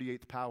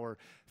 138th power.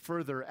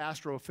 Further,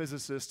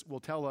 astrophysicists will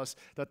tell us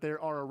that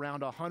there are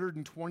around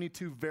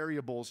 122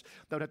 variables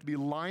that would have to be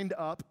lined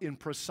up in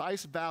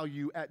precise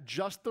value at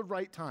just the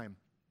right time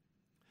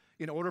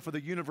in order for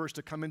the universe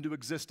to come into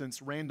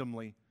existence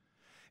randomly.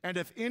 And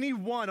if any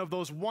one of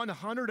those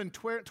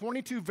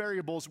 122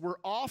 variables were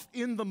off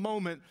in the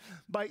moment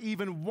by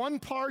even 1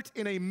 part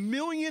in a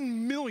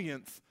million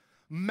millionth,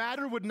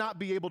 matter would not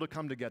be able to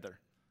come together.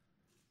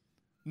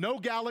 No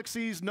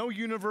galaxies, no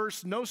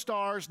universe, no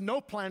stars,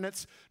 no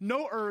planets,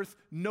 no earth,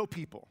 no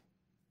people.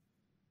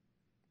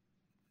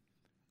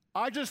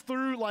 I just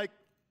threw like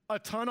a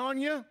ton on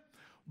you,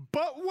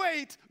 but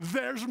wait,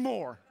 there's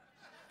more.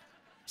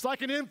 It's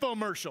like an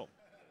infomercial.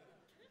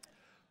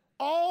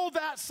 All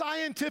that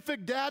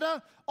scientific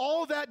data,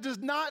 all that does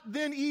not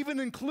then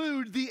even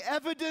include the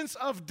evidence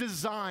of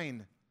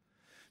design.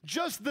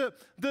 Just the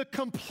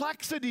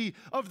complexity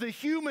of the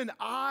human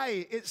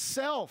eye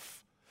itself.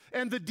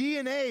 And the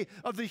DNA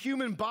of the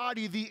human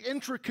body, the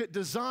intricate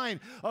design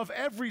of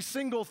every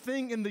single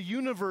thing in the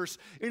universe.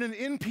 In an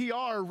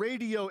NPR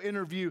radio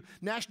interview,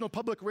 National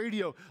Public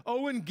Radio,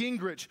 Owen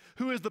Gingerich,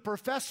 who is the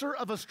professor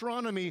of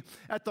astronomy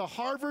at the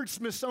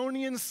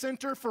Harvard-Smithsonian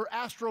Center for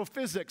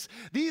Astrophysics.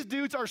 These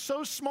dudes are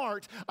so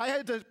smart, I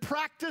had to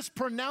practice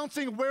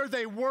pronouncing where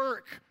they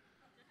work.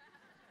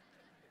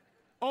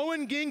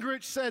 Owen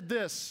Gingerich said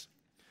this.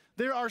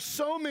 There are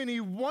so many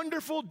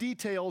wonderful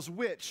details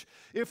which,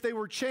 if they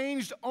were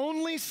changed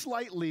only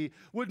slightly,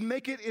 would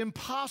make it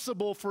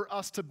impossible for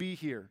us to be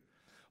here.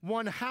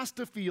 One has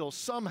to feel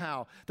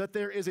somehow that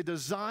there is a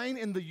design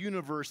in the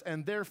universe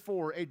and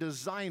therefore a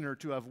designer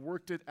to have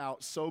worked it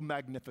out so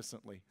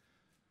magnificently.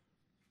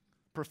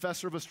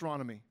 Professor of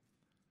astronomy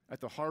at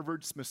the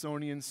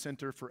Harvard-Smithsonian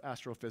Center for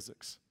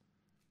Astrophysics.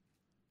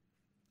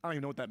 I don't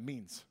even know what that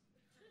means.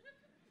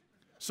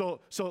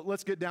 So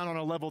let's get down on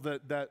a level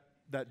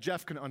that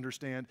Jeff can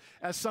understand.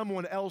 As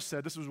someone else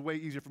said, this was way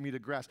easier for me to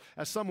grasp.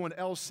 As someone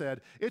else said,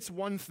 it's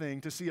one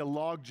thing to see a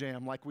log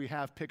jam like we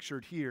have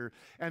pictured here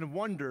and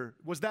wonder,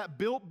 was that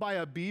built by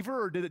a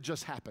beaver or did it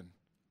just happen?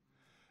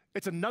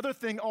 It's another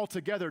thing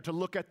altogether to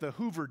look at the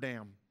Hoover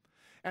Dam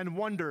and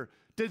wonder,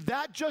 did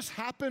that just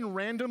happen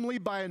randomly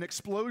by an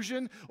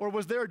explosion or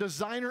was there a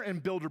designer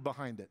and builder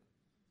behind it?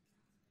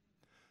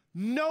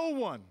 No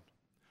one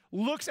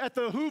looks at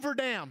the Hoover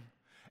Dam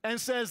and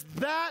says,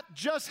 that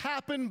just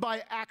happened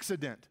by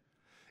accident.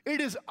 It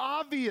is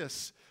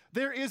obvious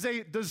there is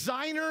a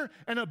designer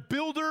and a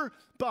builder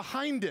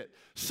behind it.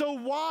 So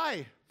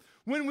why,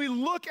 when we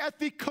look at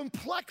the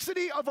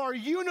complexity of our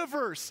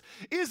universe,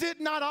 is it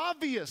not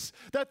obvious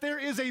that there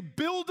is a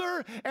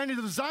builder and a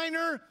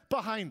designer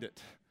behind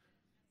it?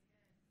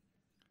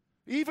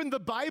 Even the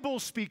Bible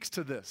speaks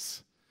to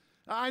this.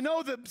 I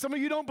know that some of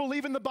you don't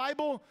believe in the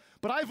Bible,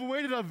 but I've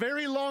waited a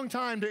very long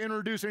time to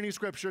introduce any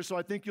scripture, so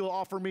I think you'll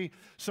offer me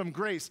some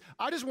grace.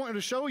 I just wanted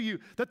to show you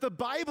that the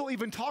Bible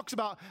even talks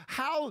about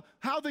how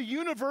the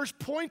universe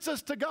points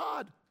us to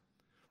God.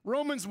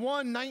 Romans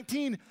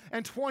 1:19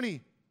 and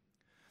 20.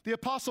 The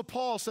Apostle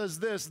Paul says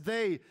this,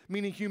 they,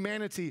 meaning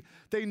humanity,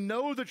 they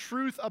know the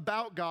truth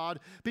about God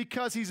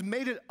because he's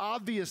made it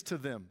obvious to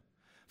them.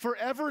 For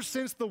ever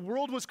since the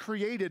world was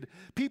created,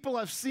 people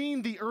have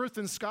seen the earth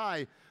and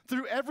sky.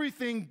 Through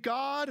everything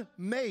God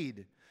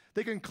made,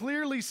 they can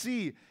clearly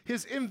see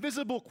his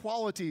invisible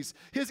qualities,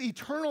 his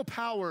eternal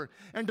power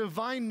and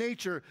divine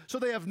nature, so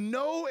they have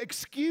no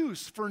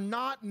excuse for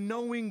not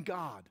knowing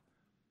God.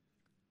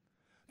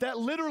 That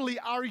literally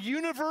our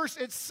universe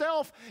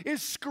itself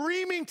is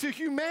screaming to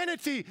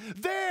humanity,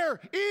 there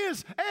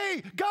is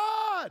a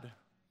God.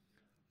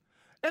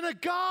 And a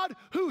God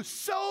who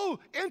so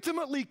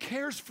intimately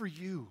cares for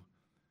you.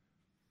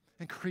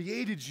 and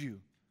created you,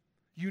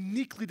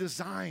 uniquely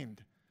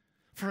designed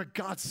for a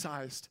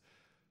God-sized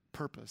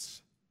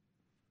purpose.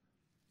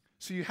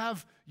 So you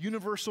have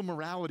universal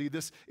morality,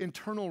 this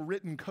internal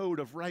written code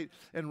of right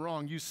and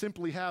wrong. You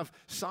simply have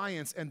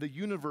science and the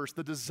universe,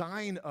 the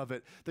design of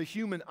it, the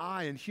human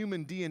eye and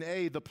human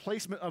DNA, the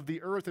placement of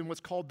the earth in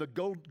what's called the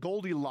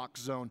Goldilocks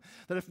zone.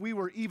 That if we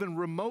were even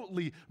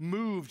remotely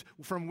moved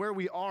from where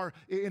we are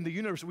in the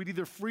universe, we'd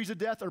either freeze to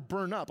death or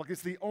burn up. Like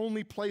it's the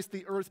only place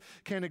the earth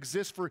can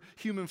exist for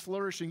human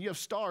flourishing. You have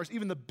stars,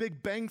 even the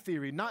Big Bang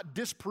Theory, not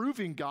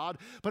disproving God,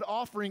 but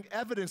offering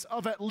evidence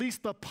of at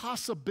least the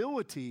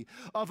possibility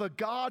of a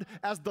God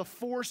as the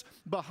force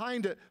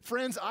behind it.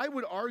 Friends, I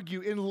would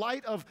argue in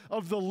light of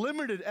the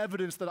limited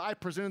evidence that I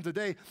presented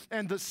today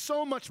and the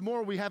so much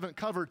more we haven't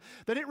covered,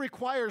 that it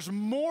requires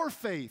more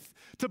faith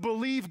to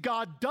believe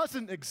God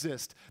doesn't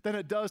exist than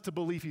it does to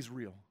believe he's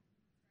real.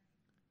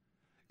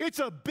 It's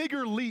a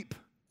bigger leap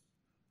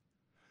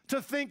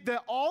to think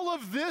that all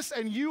of this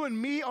and you and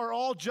me are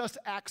all just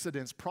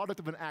accidents,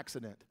 product of an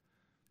accident.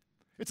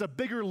 It's a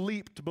bigger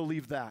leap to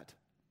believe that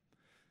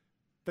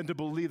than to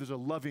believe there's a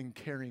loving,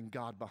 caring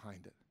God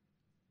behind it.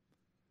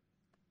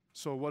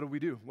 So what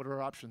do? What are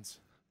our options?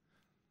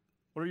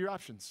 What are your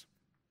options?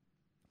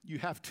 You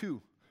have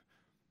two.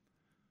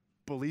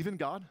 Believe in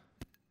God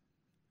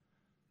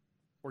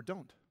or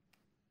don't.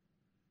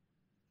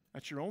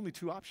 That's your only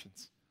two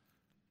options.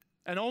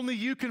 And only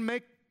you can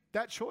make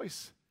that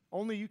choice.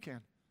 Only you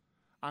can.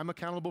 I'm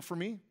accountable for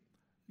me.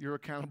 You're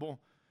accountable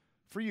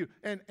for you.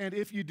 And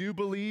if you do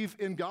believe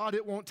in God,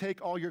 it won't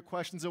take all your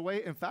questions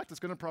away. In fact, it's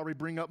going to probably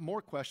bring up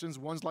more questions,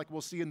 ones like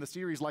we'll see in the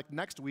series like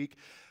next week.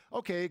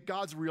 Okay,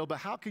 God's real, but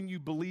how can you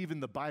believe in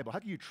the Bible? How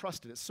can you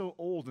trust it? It's so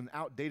old and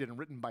outdated and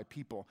written by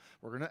people.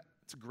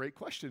 It's a great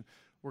question.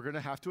 We're going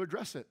to have to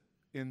address it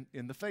in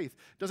the faith.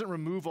 It doesn't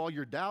remove all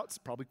your doubts,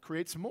 probably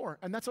creates some more,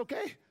 and that's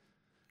okay.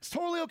 It's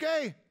totally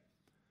okay.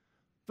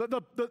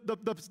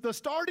 The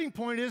starting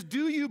point is,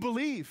 do you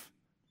believe?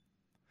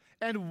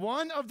 And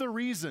one of the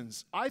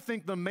reasons, I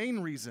think the main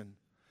reason,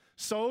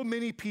 so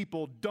many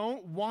people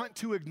don't want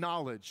to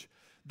acknowledge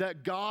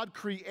that God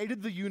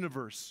created the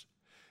universe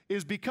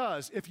is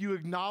because if you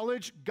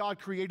acknowledge God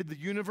created the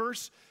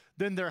universe,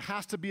 then there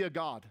has to be a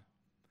God.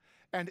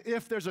 And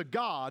if there's a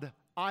God,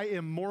 I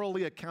am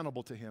morally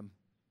accountable to him.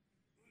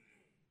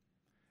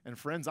 And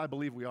friends, I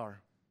believe we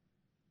are.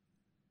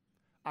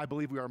 I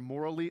believe we are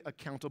morally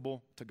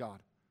accountable to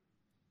God.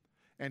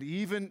 And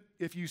even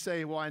if you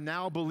say, well, I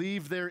now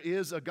believe there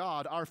is a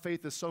God, our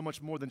faith is so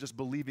much more than just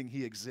believing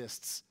he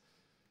exists.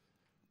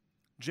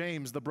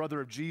 James, the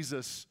brother of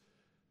Jesus,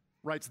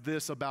 writes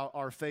this about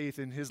our faith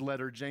in his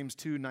letter, James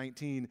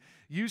 2:19.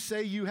 You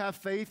say you have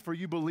faith, for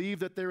you believe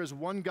that there is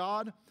one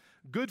God?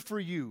 Good for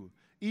you.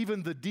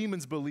 Even the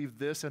demons believe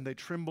this, and they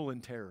tremble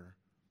in terror.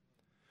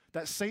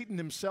 That Satan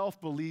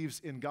himself believes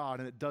in God,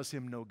 and it does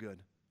him no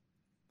good.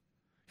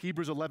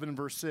 Hebrews 11,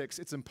 verse 6,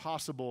 it's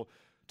impossible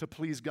to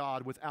please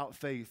God without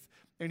faith.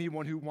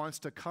 Anyone who wants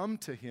to come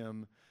to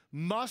him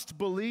must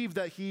believe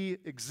that he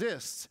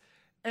exists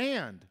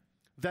and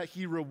that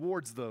he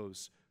rewards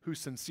those who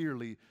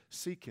sincerely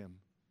seek him.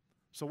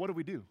 So what do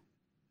we do?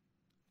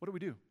 What do we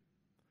do?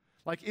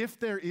 Like, if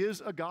there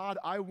is a God,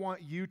 I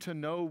want you to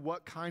know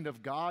what kind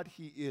of God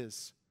he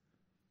is.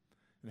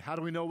 And how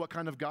do we know what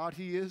kind of God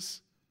he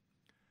is?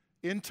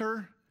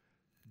 Enter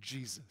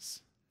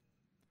Jesus.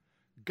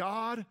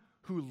 God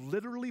who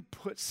literally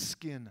puts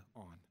skin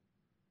on.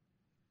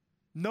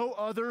 No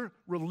other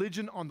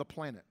religion on the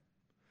planet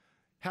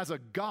has a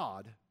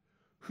God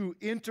who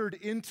entered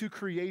into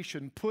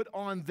creation, put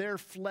on their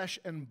flesh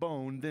and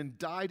bone, then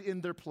died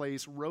in their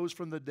place, rose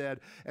from the dead,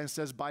 and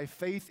says, by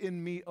faith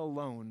in me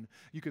alone,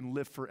 you can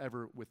live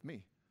forever with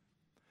me.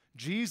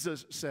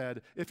 Jesus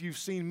said, if you've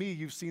seen me,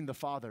 you've seen the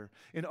Father.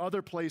 In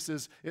other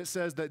places, it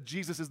says that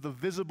Jesus is the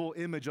visible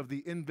image of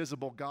the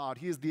invisible God.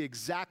 He is the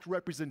exact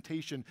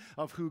representation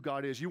of who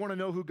God is. You want to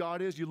know who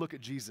God is? You look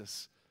at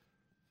Jesus.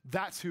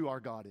 That's who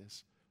our God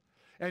is.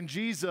 And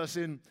Jesus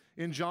in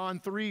John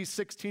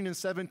 3:16 and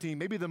 17,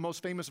 maybe the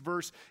most famous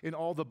verse in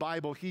all the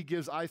Bible, he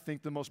gives, I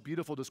think, the most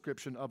beautiful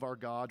description of our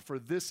God. For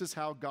this is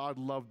how God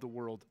loved the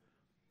world.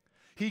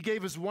 He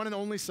gave his one and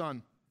only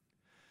Son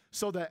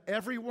so that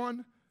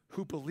everyone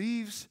who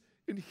believes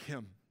in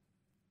him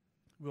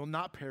will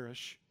not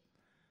perish,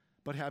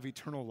 but have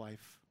eternal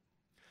life.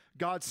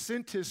 God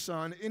sent his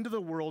Son into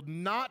the world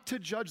not to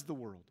judge the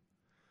world,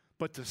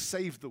 but to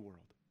save the world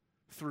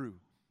through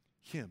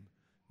him.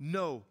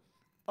 No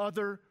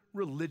other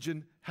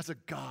religion has a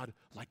God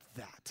like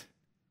that.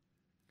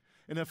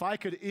 And if I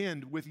could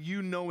end with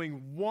you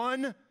knowing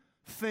one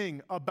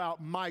thing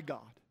about my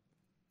God,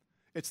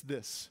 it's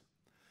this,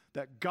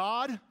 that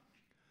God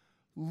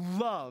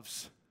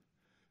loves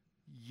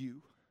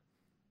you.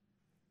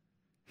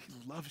 He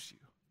loves you.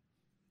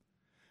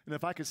 And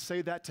if I could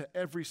say that to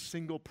every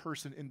single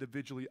person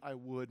individually, I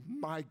would.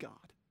 My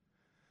God,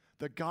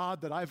 the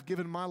God that I've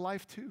given my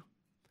life to,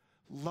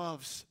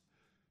 loves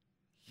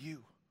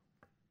you.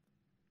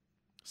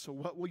 So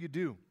what will you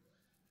do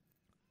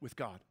with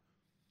God?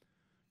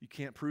 You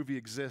can't prove he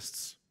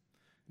exists.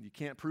 You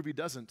can't prove he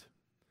doesn't.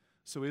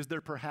 So is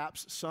there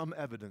perhaps some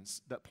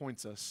evidence that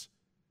points us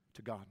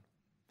to God?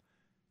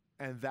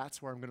 And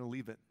that's where I'm going to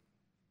leave it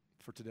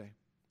for today.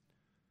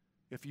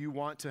 If you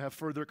want to have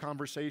further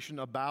conversation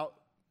about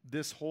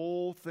this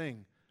whole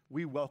thing,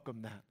 we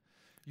welcome that.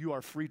 You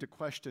are free to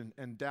question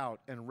and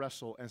doubt and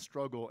wrestle and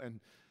struggle and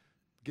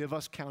give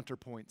us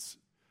counterpoints.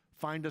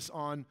 Find us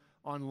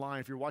online.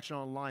 If you're watching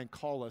online,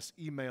 call us,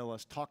 email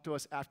us, talk to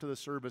us after the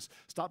service.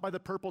 Stop by the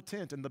purple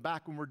tent in the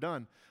back when we're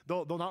done.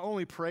 They'll not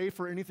only pray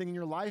for anything in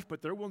your life,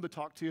 but they're willing to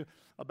talk to you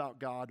about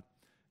God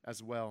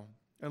as well.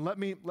 And let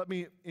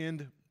me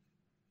end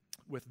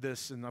with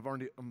this, and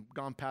I'm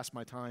gone past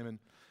my time, and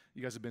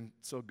you guys have been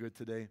so good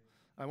today.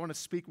 I want to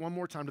speak one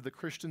more time to the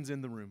Christians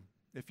in the room.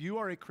 If you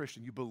are a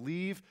Christian, you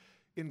believe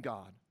in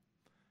God,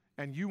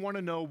 and you want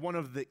to know one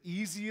of the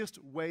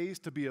easiest ways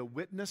to be a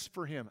witness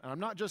for him, and I'm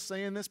not just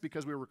saying this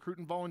because we're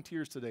recruiting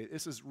volunteers today.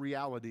 This is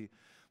reality.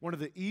 One of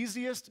the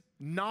easiest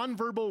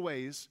nonverbal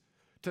ways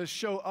to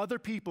show other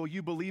people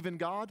you believe in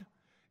God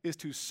is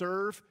to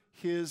serve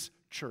his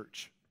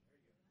church.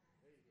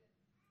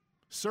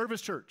 Serve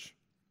his church.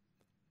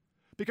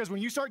 Because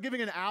when you start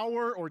giving an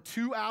hour or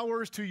 2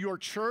 hours to your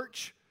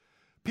church,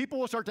 people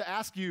will start to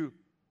ask you,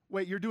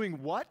 wait, you're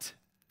doing what?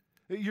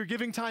 You're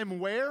giving time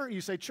where?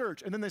 You say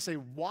church. And then they say,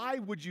 why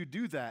would you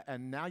do that?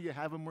 And now you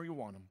have them where you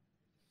want them.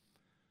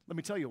 Let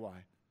me tell you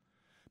why.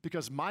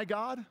 Because my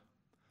God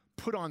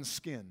put on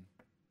skin,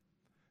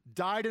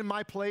 died in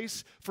my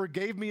place,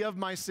 forgave me of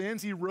my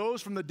sins. He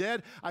rose from the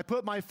dead. I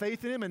put my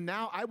faith in him, and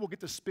now I will get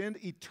to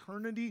spend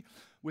eternity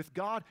with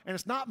God. And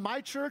it's not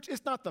my church.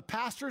 It's not the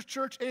pastor's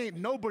church. It ain't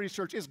nobody's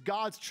church. It's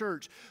God's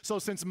church. So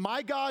since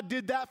my God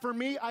did that for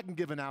me, I can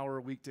give an hour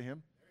a week to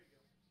him.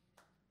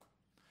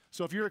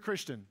 So if you're a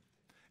Christian,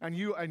 and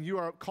you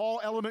are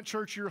call Element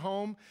Church your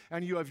home,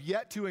 and you have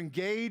yet to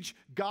engage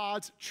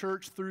God's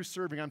church through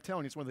serving, I'm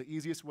telling you, it's one of the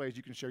easiest ways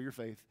you can share your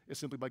faith is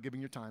simply by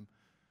giving your time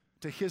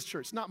to his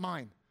church, not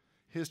mine,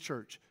 his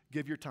church.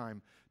 Give your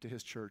time to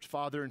his church.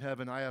 Father in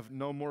heaven, I have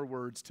no more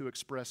words to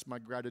express my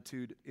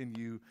gratitude in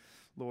you,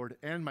 Lord,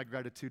 and my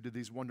gratitude to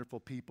these wonderful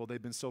people.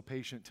 They've been so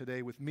patient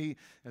today with me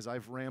as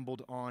I've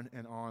rambled on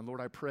and on.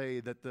 Lord, I pray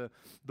that the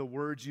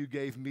words you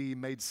gave me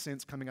made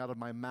sense coming out of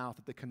my mouth,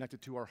 that they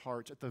connected to our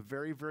hearts. At the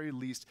very, very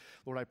least,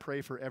 Lord, I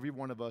pray for every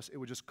one of us, it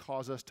would just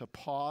cause us to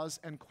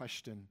pause and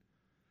question,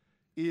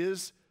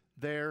 is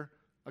there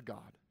a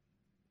God?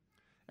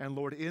 And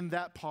Lord, in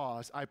that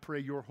pause, I pray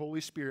your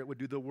Holy Spirit would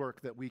do the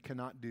work that we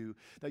cannot do,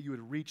 that you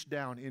would reach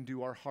down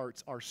into our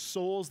hearts, our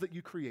souls that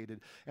you created,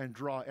 and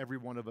draw every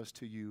one of us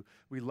to you.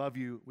 We love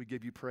you. We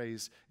give you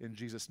praise. In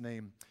Jesus'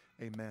 name,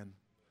 amen.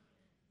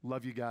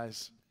 Love you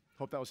guys.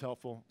 Hope that was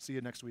helpful. See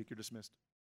you next week. You're dismissed.